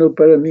signal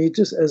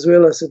parameters, as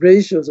well as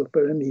ratios of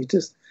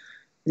parameters,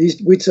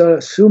 which are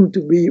assumed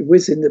to be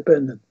width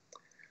independent.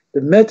 The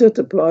method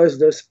applies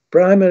thus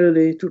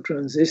primarily to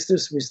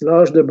transistors with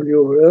large W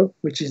over L,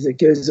 which is the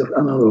case of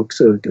analog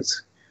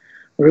circuits.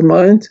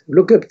 Remind,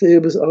 lookup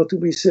tables are to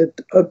be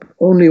set up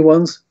only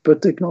once per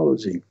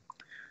technology.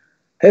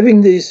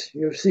 Having this,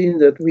 you've seen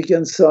that we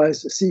can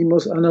size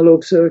CMOS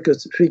analog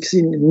circuits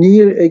fixing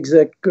near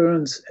exact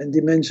currents and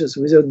dimensions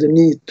without the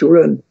need to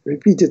run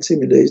repeated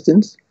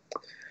simulations.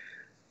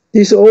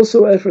 This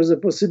also offers a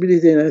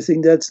possibility, and I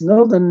think that's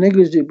not a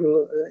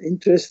negligible,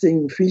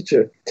 interesting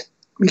feature.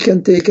 We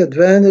can take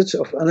advantage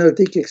of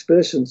analytic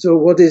expressions, so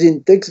what is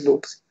in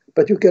textbooks,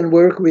 but you can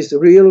work with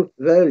real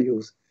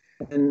values.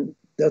 And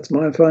that's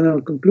my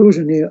final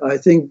conclusion here. I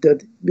think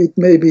that it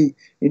may be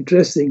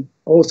interesting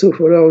also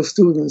for our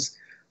students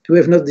to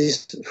have not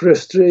this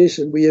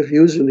frustration we have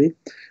usually.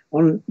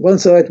 On one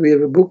side, we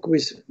have a book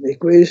with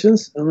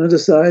equations. On the other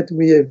side,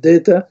 we have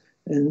data,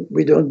 and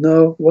we don't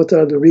know what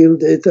are the real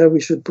data we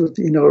should put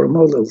in our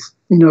models,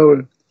 in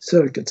our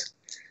circuits.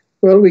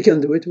 Well, we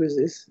can do it with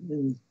this.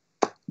 And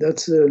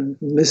that's a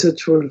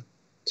message for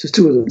the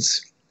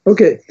students.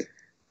 Okay,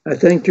 I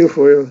thank you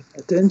for your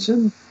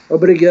attention.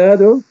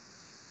 Obrigado.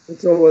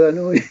 That's all what I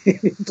know in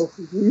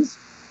Portuguese.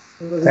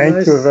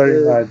 Thank you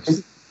very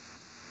much.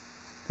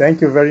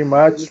 Thank you very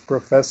much,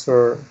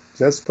 Professor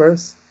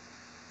Jespers,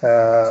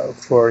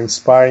 for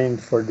inspiring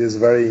for this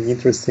very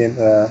interesting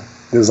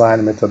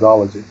design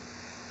methodology.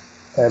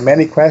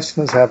 Many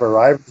questions have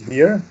arrived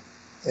here.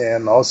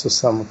 and also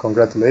some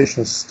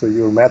congratulations to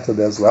your method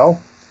as well.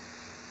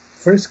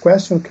 First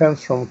question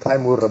comes from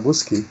Taimur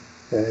Rabuski.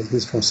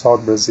 He's from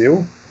South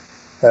Brazil.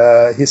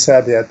 He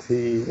said that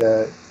he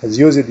has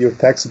used your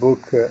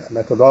textbook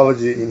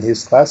methodology in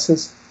his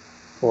classes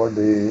for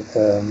the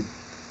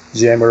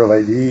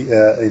GMROID,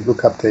 a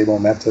lookup table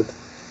method,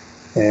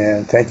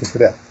 and thank you for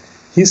that.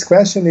 His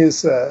question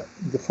is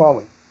the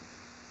following.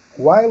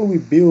 While we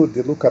build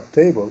the lookup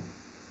table,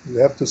 you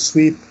have to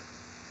sweep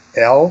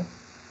L,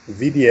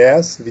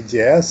 VDS,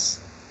 VGS,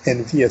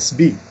 and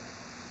VSB,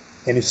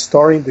 and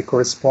storing the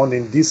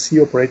corresponding DC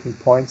operating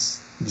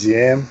points,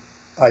 GM,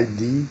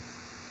 ID,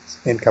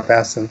 and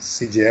capacitance,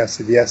 CGS,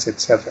 EDS,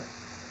 etc.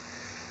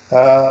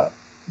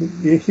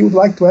 He would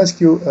like to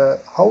ask you,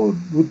 how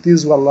would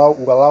this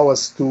allow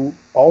us to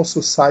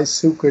also size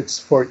circuits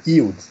for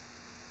yield?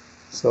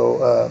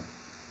 So,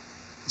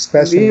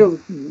 especially,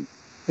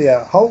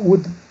 yeah, how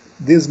would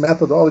this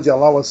methodology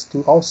allow us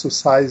to also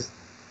size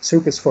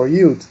circuits for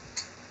yield,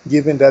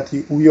 given that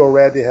we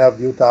already have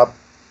built up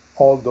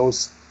all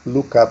those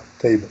lookup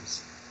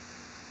tables?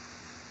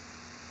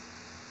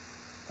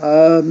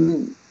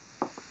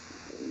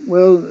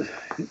 Well,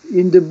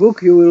 in the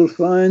book you will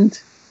find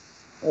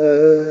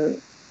there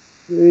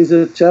is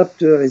a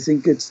chapter, I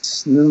think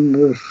it's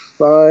number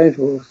 5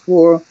 or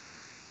 4,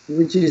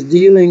 which is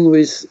dealing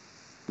with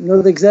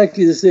not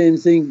exactly the same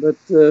thing, but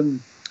the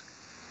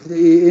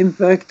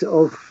impact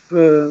of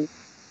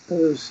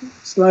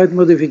slight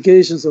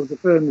modifications of the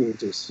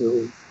parameters.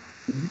 So,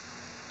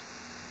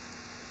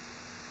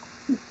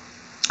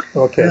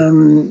 okay.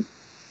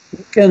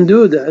 You can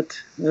do that.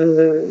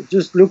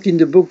 Just look in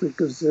the book,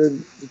 because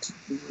it's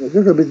a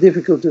little bit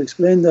difficult to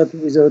explain that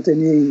without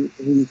any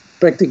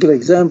practical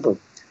example.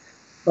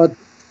 But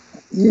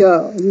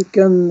yeah, you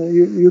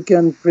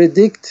can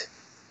predict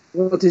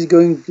what is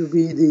going to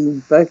be the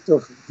impact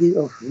of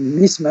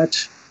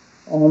mismatch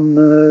on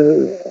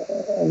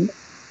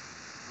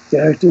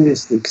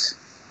characteristics.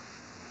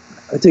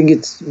 I think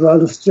it's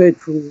rather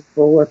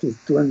straightforward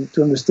to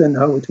understand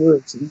how it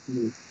works.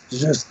 You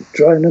just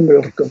try a number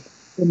of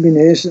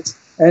combinations,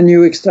 and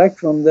you extract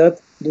from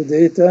that the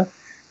data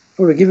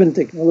for a given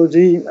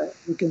technology.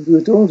 You can do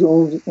it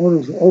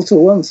also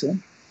once.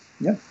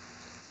 Yeah.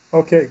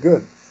 Okay,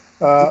 good.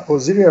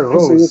 Osiria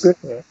Rose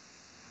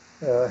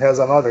has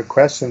another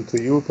question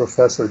to you,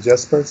 Professor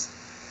Jespers.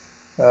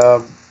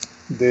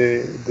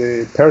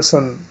 The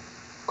person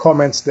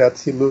comments that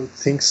he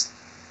thinks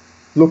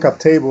lookup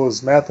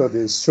tables method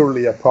is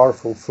surely a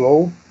powerful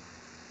flow,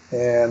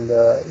 and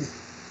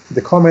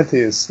the comment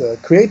is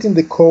creating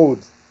the code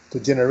to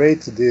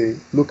generate the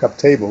lookup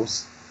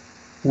tables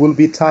will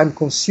be time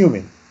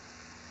consuming.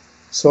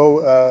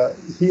 So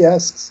he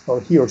asks,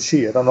 or he or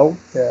she, I don't know,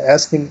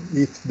 asking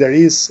if there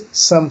is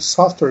some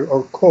software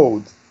or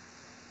code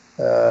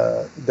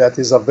that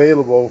is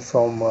available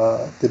from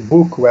the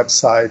book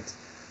website,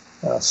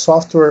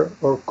 software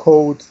or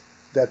code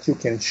that you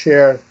can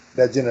share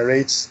that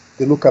generates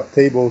the lookup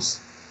tables,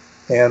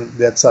 and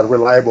that's a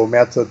reliable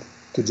method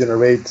to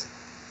generate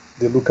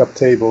the lookup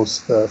tables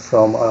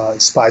from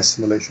SPICE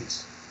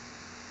simulations.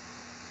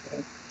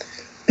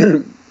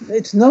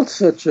 It's not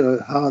such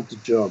a hard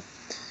job.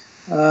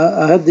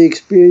 I had the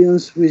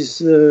experience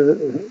with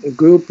a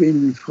group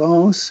in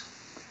France.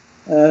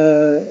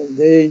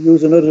 They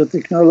use another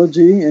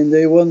technology, and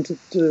they wanted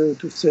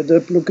to set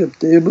up lookup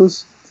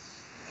tables.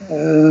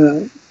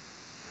 I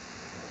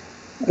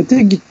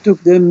think it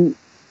took them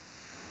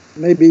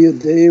maybe a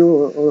day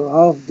or a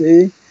half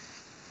day.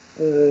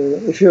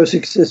 If you're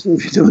successful,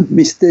 if you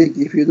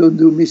don't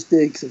do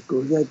mistakes, of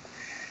course.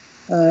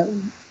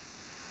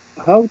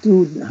 How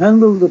to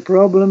handle the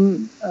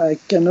problem, I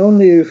can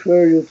only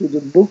refer you to the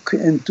book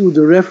and to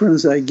the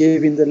reference I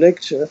gave in the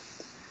lecture,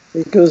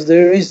 because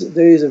there is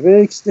a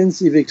very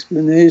extensive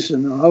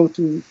explanation of how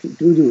to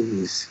do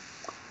this.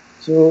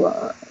 So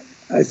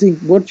I think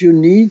what you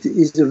need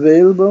is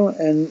available,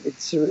 and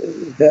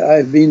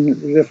I've been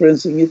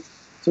referencing it,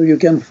 so you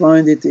can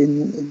find it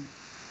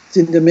it's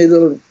in the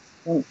middle.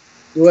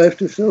 Do I have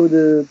to show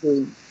the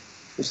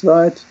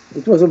slide?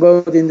 It was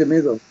about in the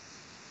middle.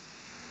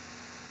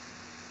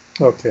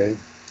 Okay.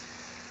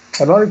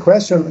 Another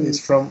question is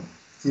from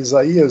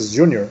Isaias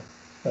Jr.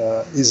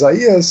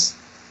 Isaias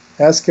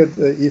asked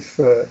if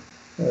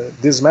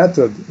this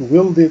method,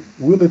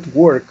 will it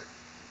work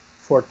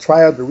for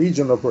triad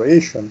region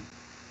operation,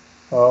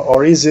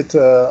 or is it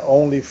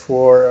only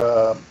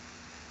for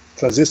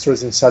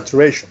transistors in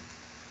saturation?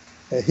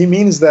 He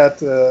means that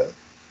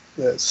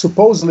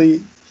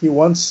supposedly he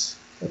wants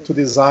to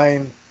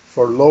design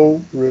for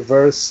low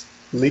reverse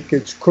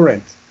leakage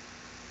current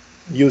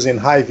using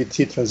high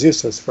VT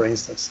transistors, for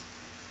instance.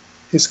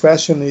 His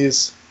question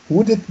is,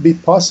 would it be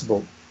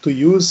possible to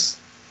use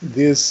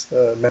this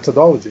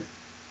methodology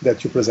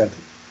that you presented?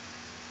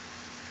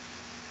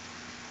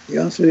 The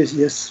answer is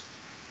yes.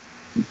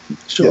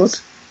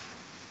 Short?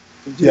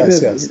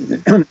 Yes, yes.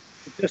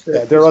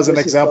 Yeah, there was an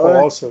example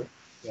also.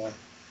 Yeah.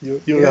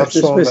 You have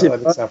shown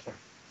an example.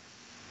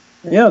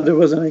 Yeah, there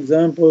was an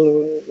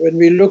example when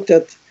we looked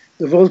at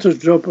the voltage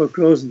drop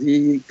across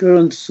the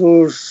current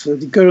source,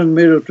 the current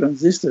mirror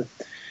transistor.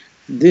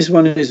 This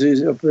one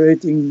is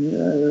operating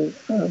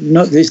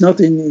it's not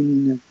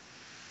in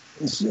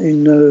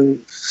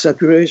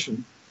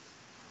saturation.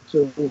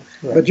 So,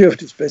 right. But you have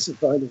to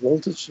specify the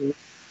voltage. So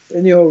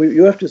anyhow,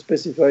 you have to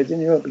specify it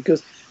anyhow,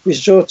 because with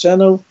short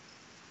channel,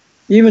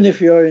 even if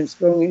you are in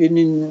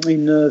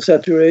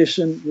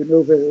saturation, you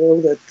know very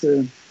well that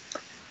the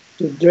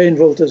drain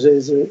voltage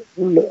has a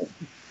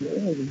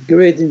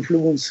great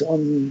influence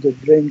on the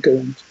drain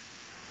current.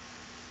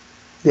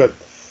 Good.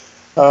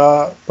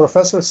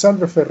 Professor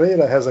Sandro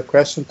Ferreira has a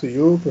question to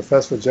you,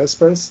 Professor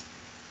Jespers.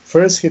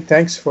 First, he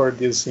thanks for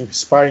this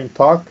inspiring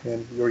talk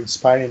and your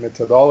inspiring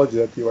methodology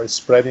that you are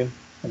spreading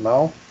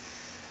now.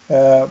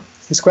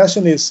 His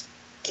question is,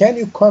 can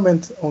you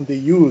comment on the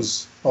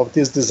use of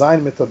this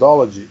design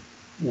methodology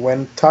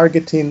when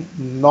targeting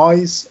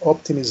noise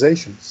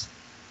optimizations?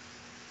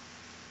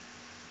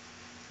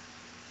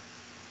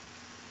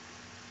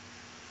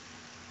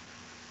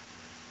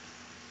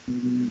 I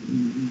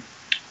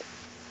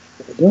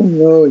don't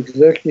know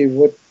exactly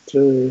what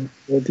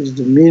is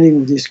the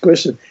meaning of this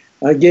question.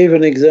 I gave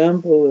an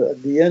example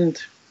at the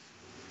end,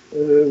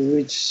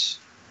 which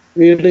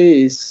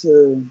really is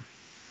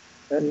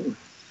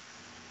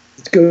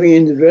it's going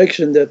in the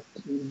direction that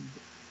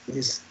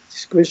this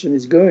question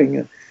is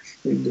going.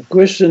 The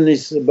question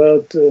is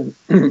about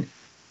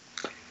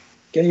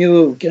can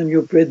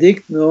you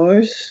predict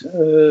noise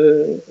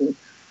with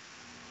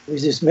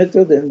this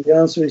method? And the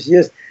answer is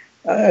yes.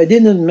 I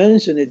didn't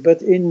mention it,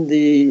 but in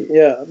the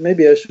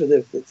maybe I should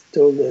have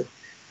told that.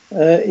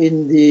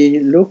 In the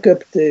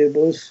lookup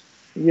tables,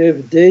 you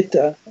have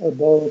data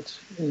about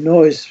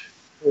noise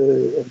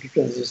of the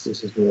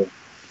transistors as well.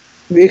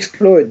 We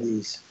exploit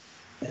these.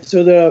 And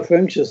so there are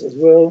functions as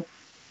well.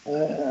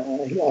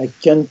 I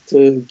can't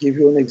give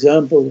you an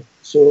example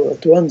so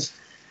at once,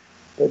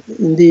 but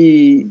in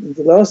the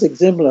last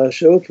example I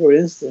showed, for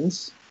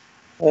instance,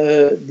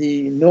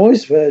 the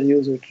noise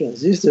values of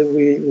transistor,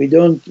 we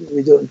don't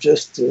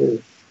just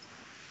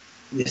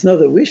it's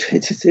not a wish,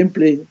 it's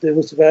simply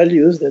those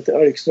values that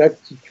are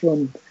extracted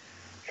from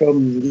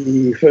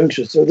the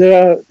functions. So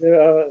there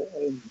are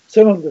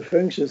some of the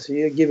functions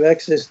here give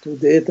access to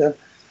data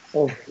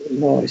of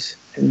noise,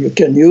 and you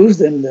can use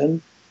them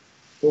then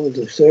for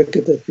the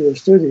circuit that you are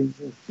studying.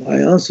 My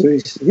answer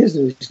is yes,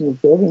 there is no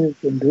problem, you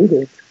can do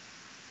that.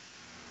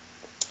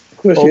 Of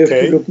course, you have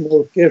to look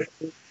more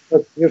carefully.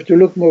 But you have to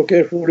look more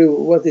carefully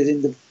what is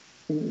in the.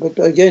 But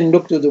again,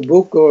 look to the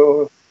book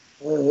or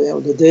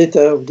the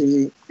data of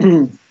the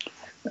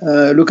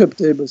lookup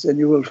tables, and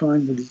you will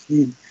find what is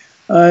needed.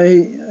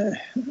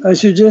 I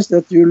suggest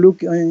that you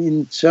look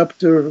in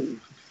chapter,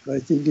 I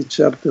think it's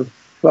chapter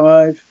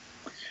 5.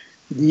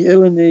 The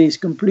LNA is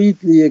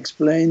completely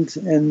explained,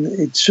 and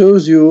it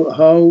shows you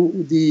how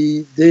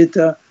the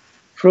data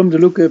from the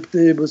lookup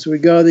tables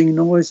regarding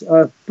noise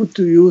are put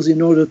to use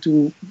in order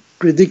to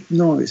predict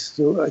noise.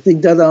 So I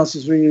think that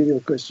answers really your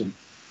question.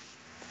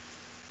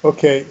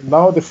 Okay,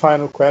 now the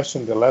final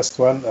question, the last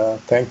one.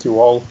 Thank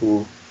you all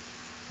who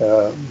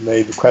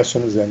made the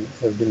questions and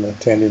have been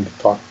attending the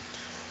talk.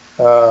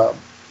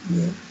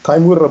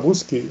 Taimur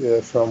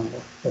Rabuski from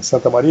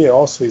Santa Maria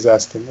also is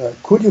asking,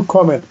 could you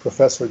comment,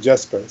 Professor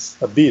Jespers,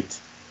 a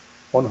bit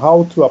on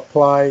how to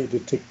apply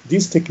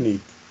this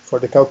technique for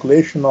the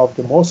calculation of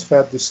the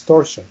MOSFET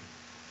distortion?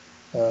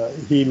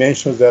 He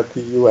mentions that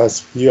you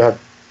have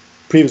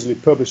previously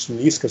published an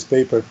ISCA's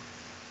paper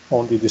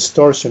on the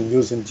distortion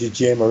using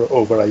GGM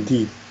over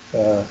ID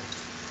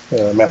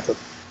method.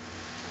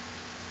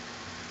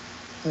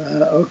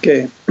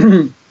 Okay.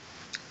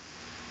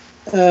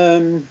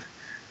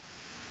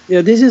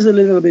 Yeah, this is a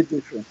little bit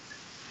different.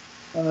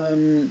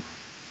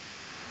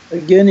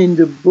 Again, in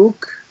the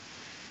book,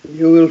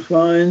 you will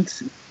find,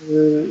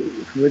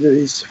 whether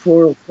it's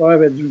 4 or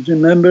 5, I don't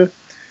remember,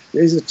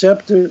 there's a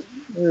chapter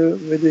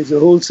where there's a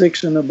whole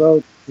section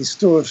about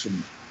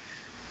distortion.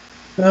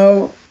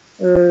 Now,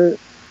 there's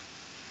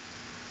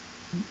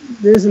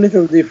a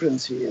little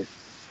difference here.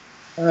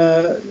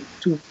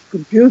 To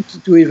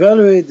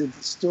evaluate the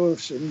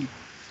distortion,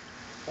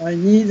 I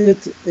needed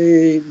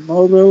a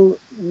model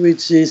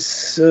which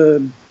is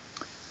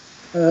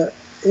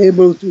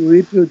able to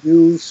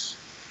reproduce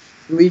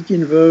weak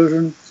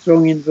inversion,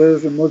 strong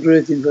inversion,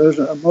 moderate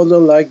inversion, a model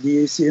like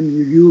the ACM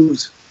you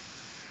use.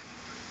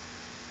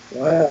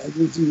 Well, I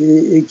used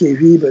the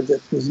AKV, but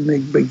that doesn't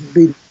make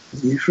big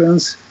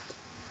difference.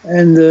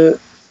 And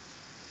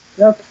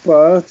that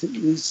part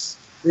is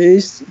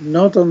based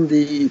not on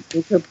the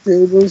lookup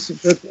tables,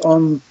 but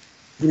on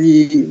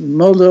the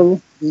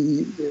model,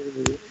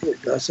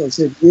 as I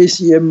said, the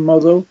ACM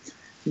model.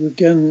 You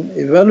can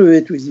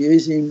evaluate with the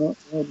ACM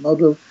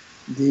model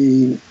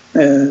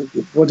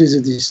what is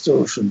a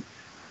distortion.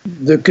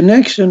 The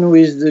connection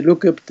with the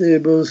lookup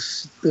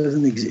tables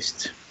doesn't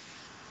exist.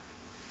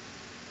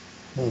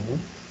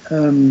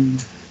 Mm-hmm.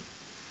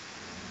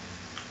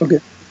 Okay.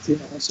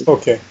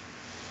 Okay.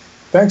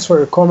 Thanks for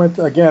your comment.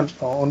 Again,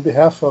 on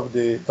behalf of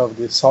the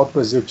South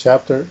Brazil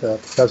chapter,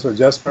 Professor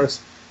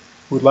Jespers,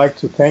 would like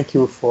to thank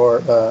you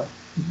for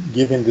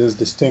giving this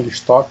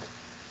distinguished talk.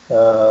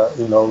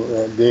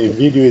 The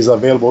video is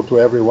available to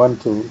everyone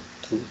to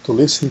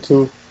listen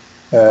to,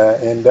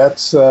 and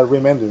that's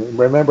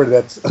remember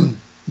that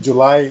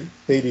July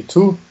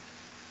 '82,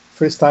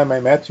 first time I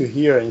met you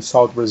here in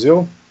South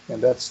Brazil,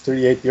 and that's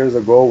 38 years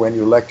ago when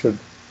you lectured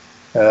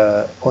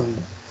on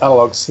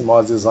analog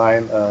CMOS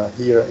design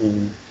here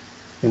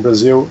in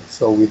Brazil.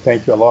 So we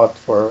thank you a lot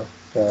for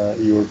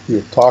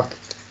your talk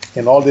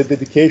and all the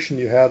dedication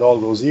you had all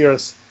those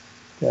years,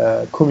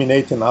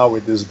 culminating now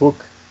with this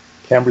book,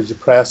 Cambridge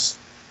Press,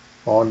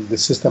 on the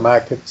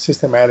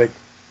systematic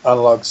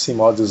analog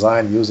CMOS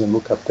design using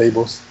lookup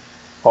tables,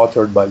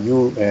 authored by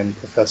you and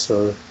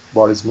Professor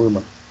Boris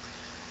Murman.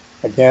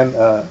 Again,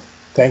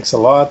 thanks a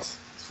lot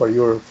for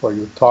your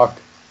talk,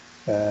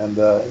 and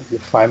your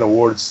final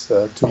words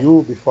to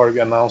you before we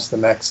announce the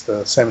next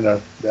seminar,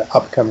 the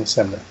upcoming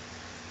seminar.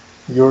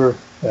 Your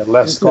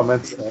last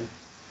comments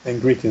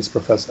and greetings,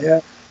 Professor.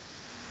 Yeah.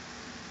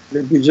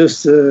 Let me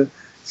just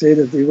say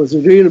that it was a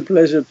real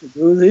pleasure to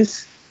do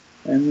this,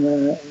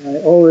 and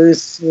I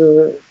always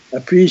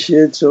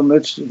appreciate so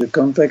much the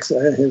contacts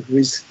I have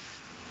with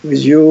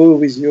you,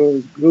 with your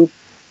group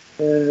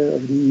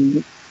of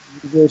the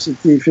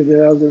University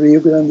Federal de Rio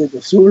Grande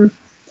do Sul,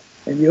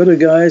 and the other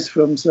guys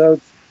from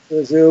South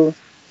Brazil.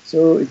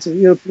 So it's a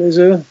real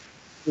pleasure.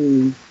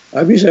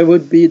 I wish I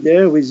would be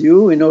there with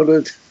you in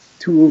order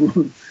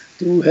to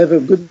have a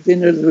good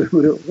dinner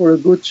or a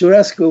good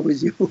churrasco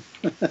with you.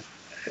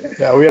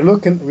 Yeah, we are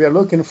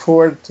looking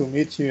forward to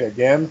meet you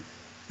again,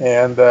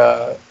 and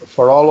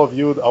for all of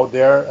you out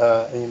there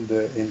in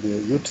the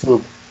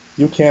YouTube,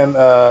 you can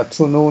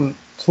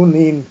tune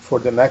in for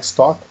the next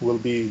talk. Will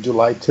be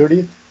July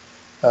 30th.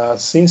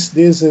 Since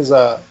this is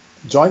a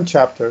joint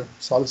chapter,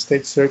 solid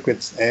state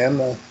circuits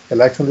and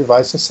electron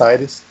device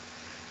societies,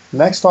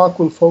 next talk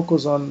will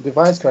focus on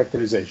device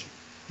characterization.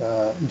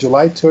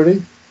 July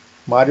 30,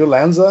 Mario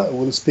Lanza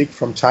will speak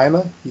from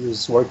China. He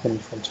is working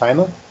from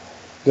China.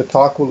 The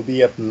talk will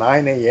be at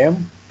 9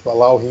 a.m. to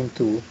allow him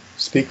to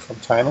speak from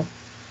China.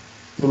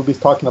 We'll be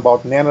talking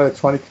about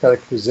nanoelectronic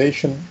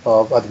characterization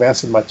of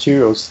advanced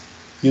materials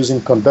using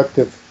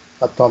conductive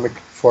atomic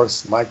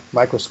force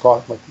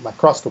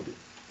microscopy,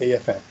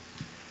 AFM.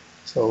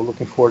 So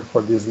looking forward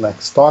for this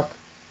next talk.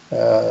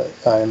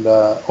 And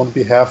on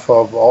behalf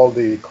of all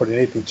the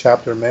coordinating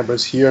chapter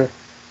members here,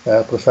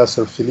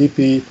 Professor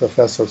Filippi,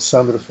 Professor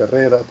Sandro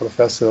Ferreira,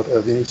 Professor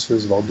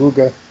Vinicius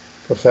Valduga,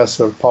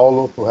 Professor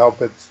Paulo, who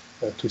helped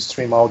to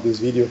stream out this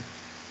video.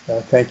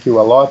 Thank you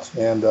a lot,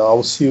 and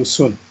I'll see you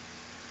soon.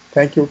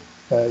 Thank you,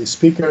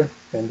 speaker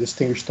and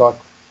distinguished talk,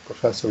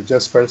 Professor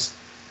Jespers,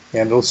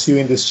 and we'll see you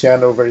in this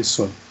channel very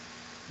soon.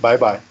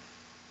 Bye-bye.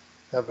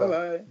 Have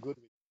a good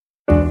week.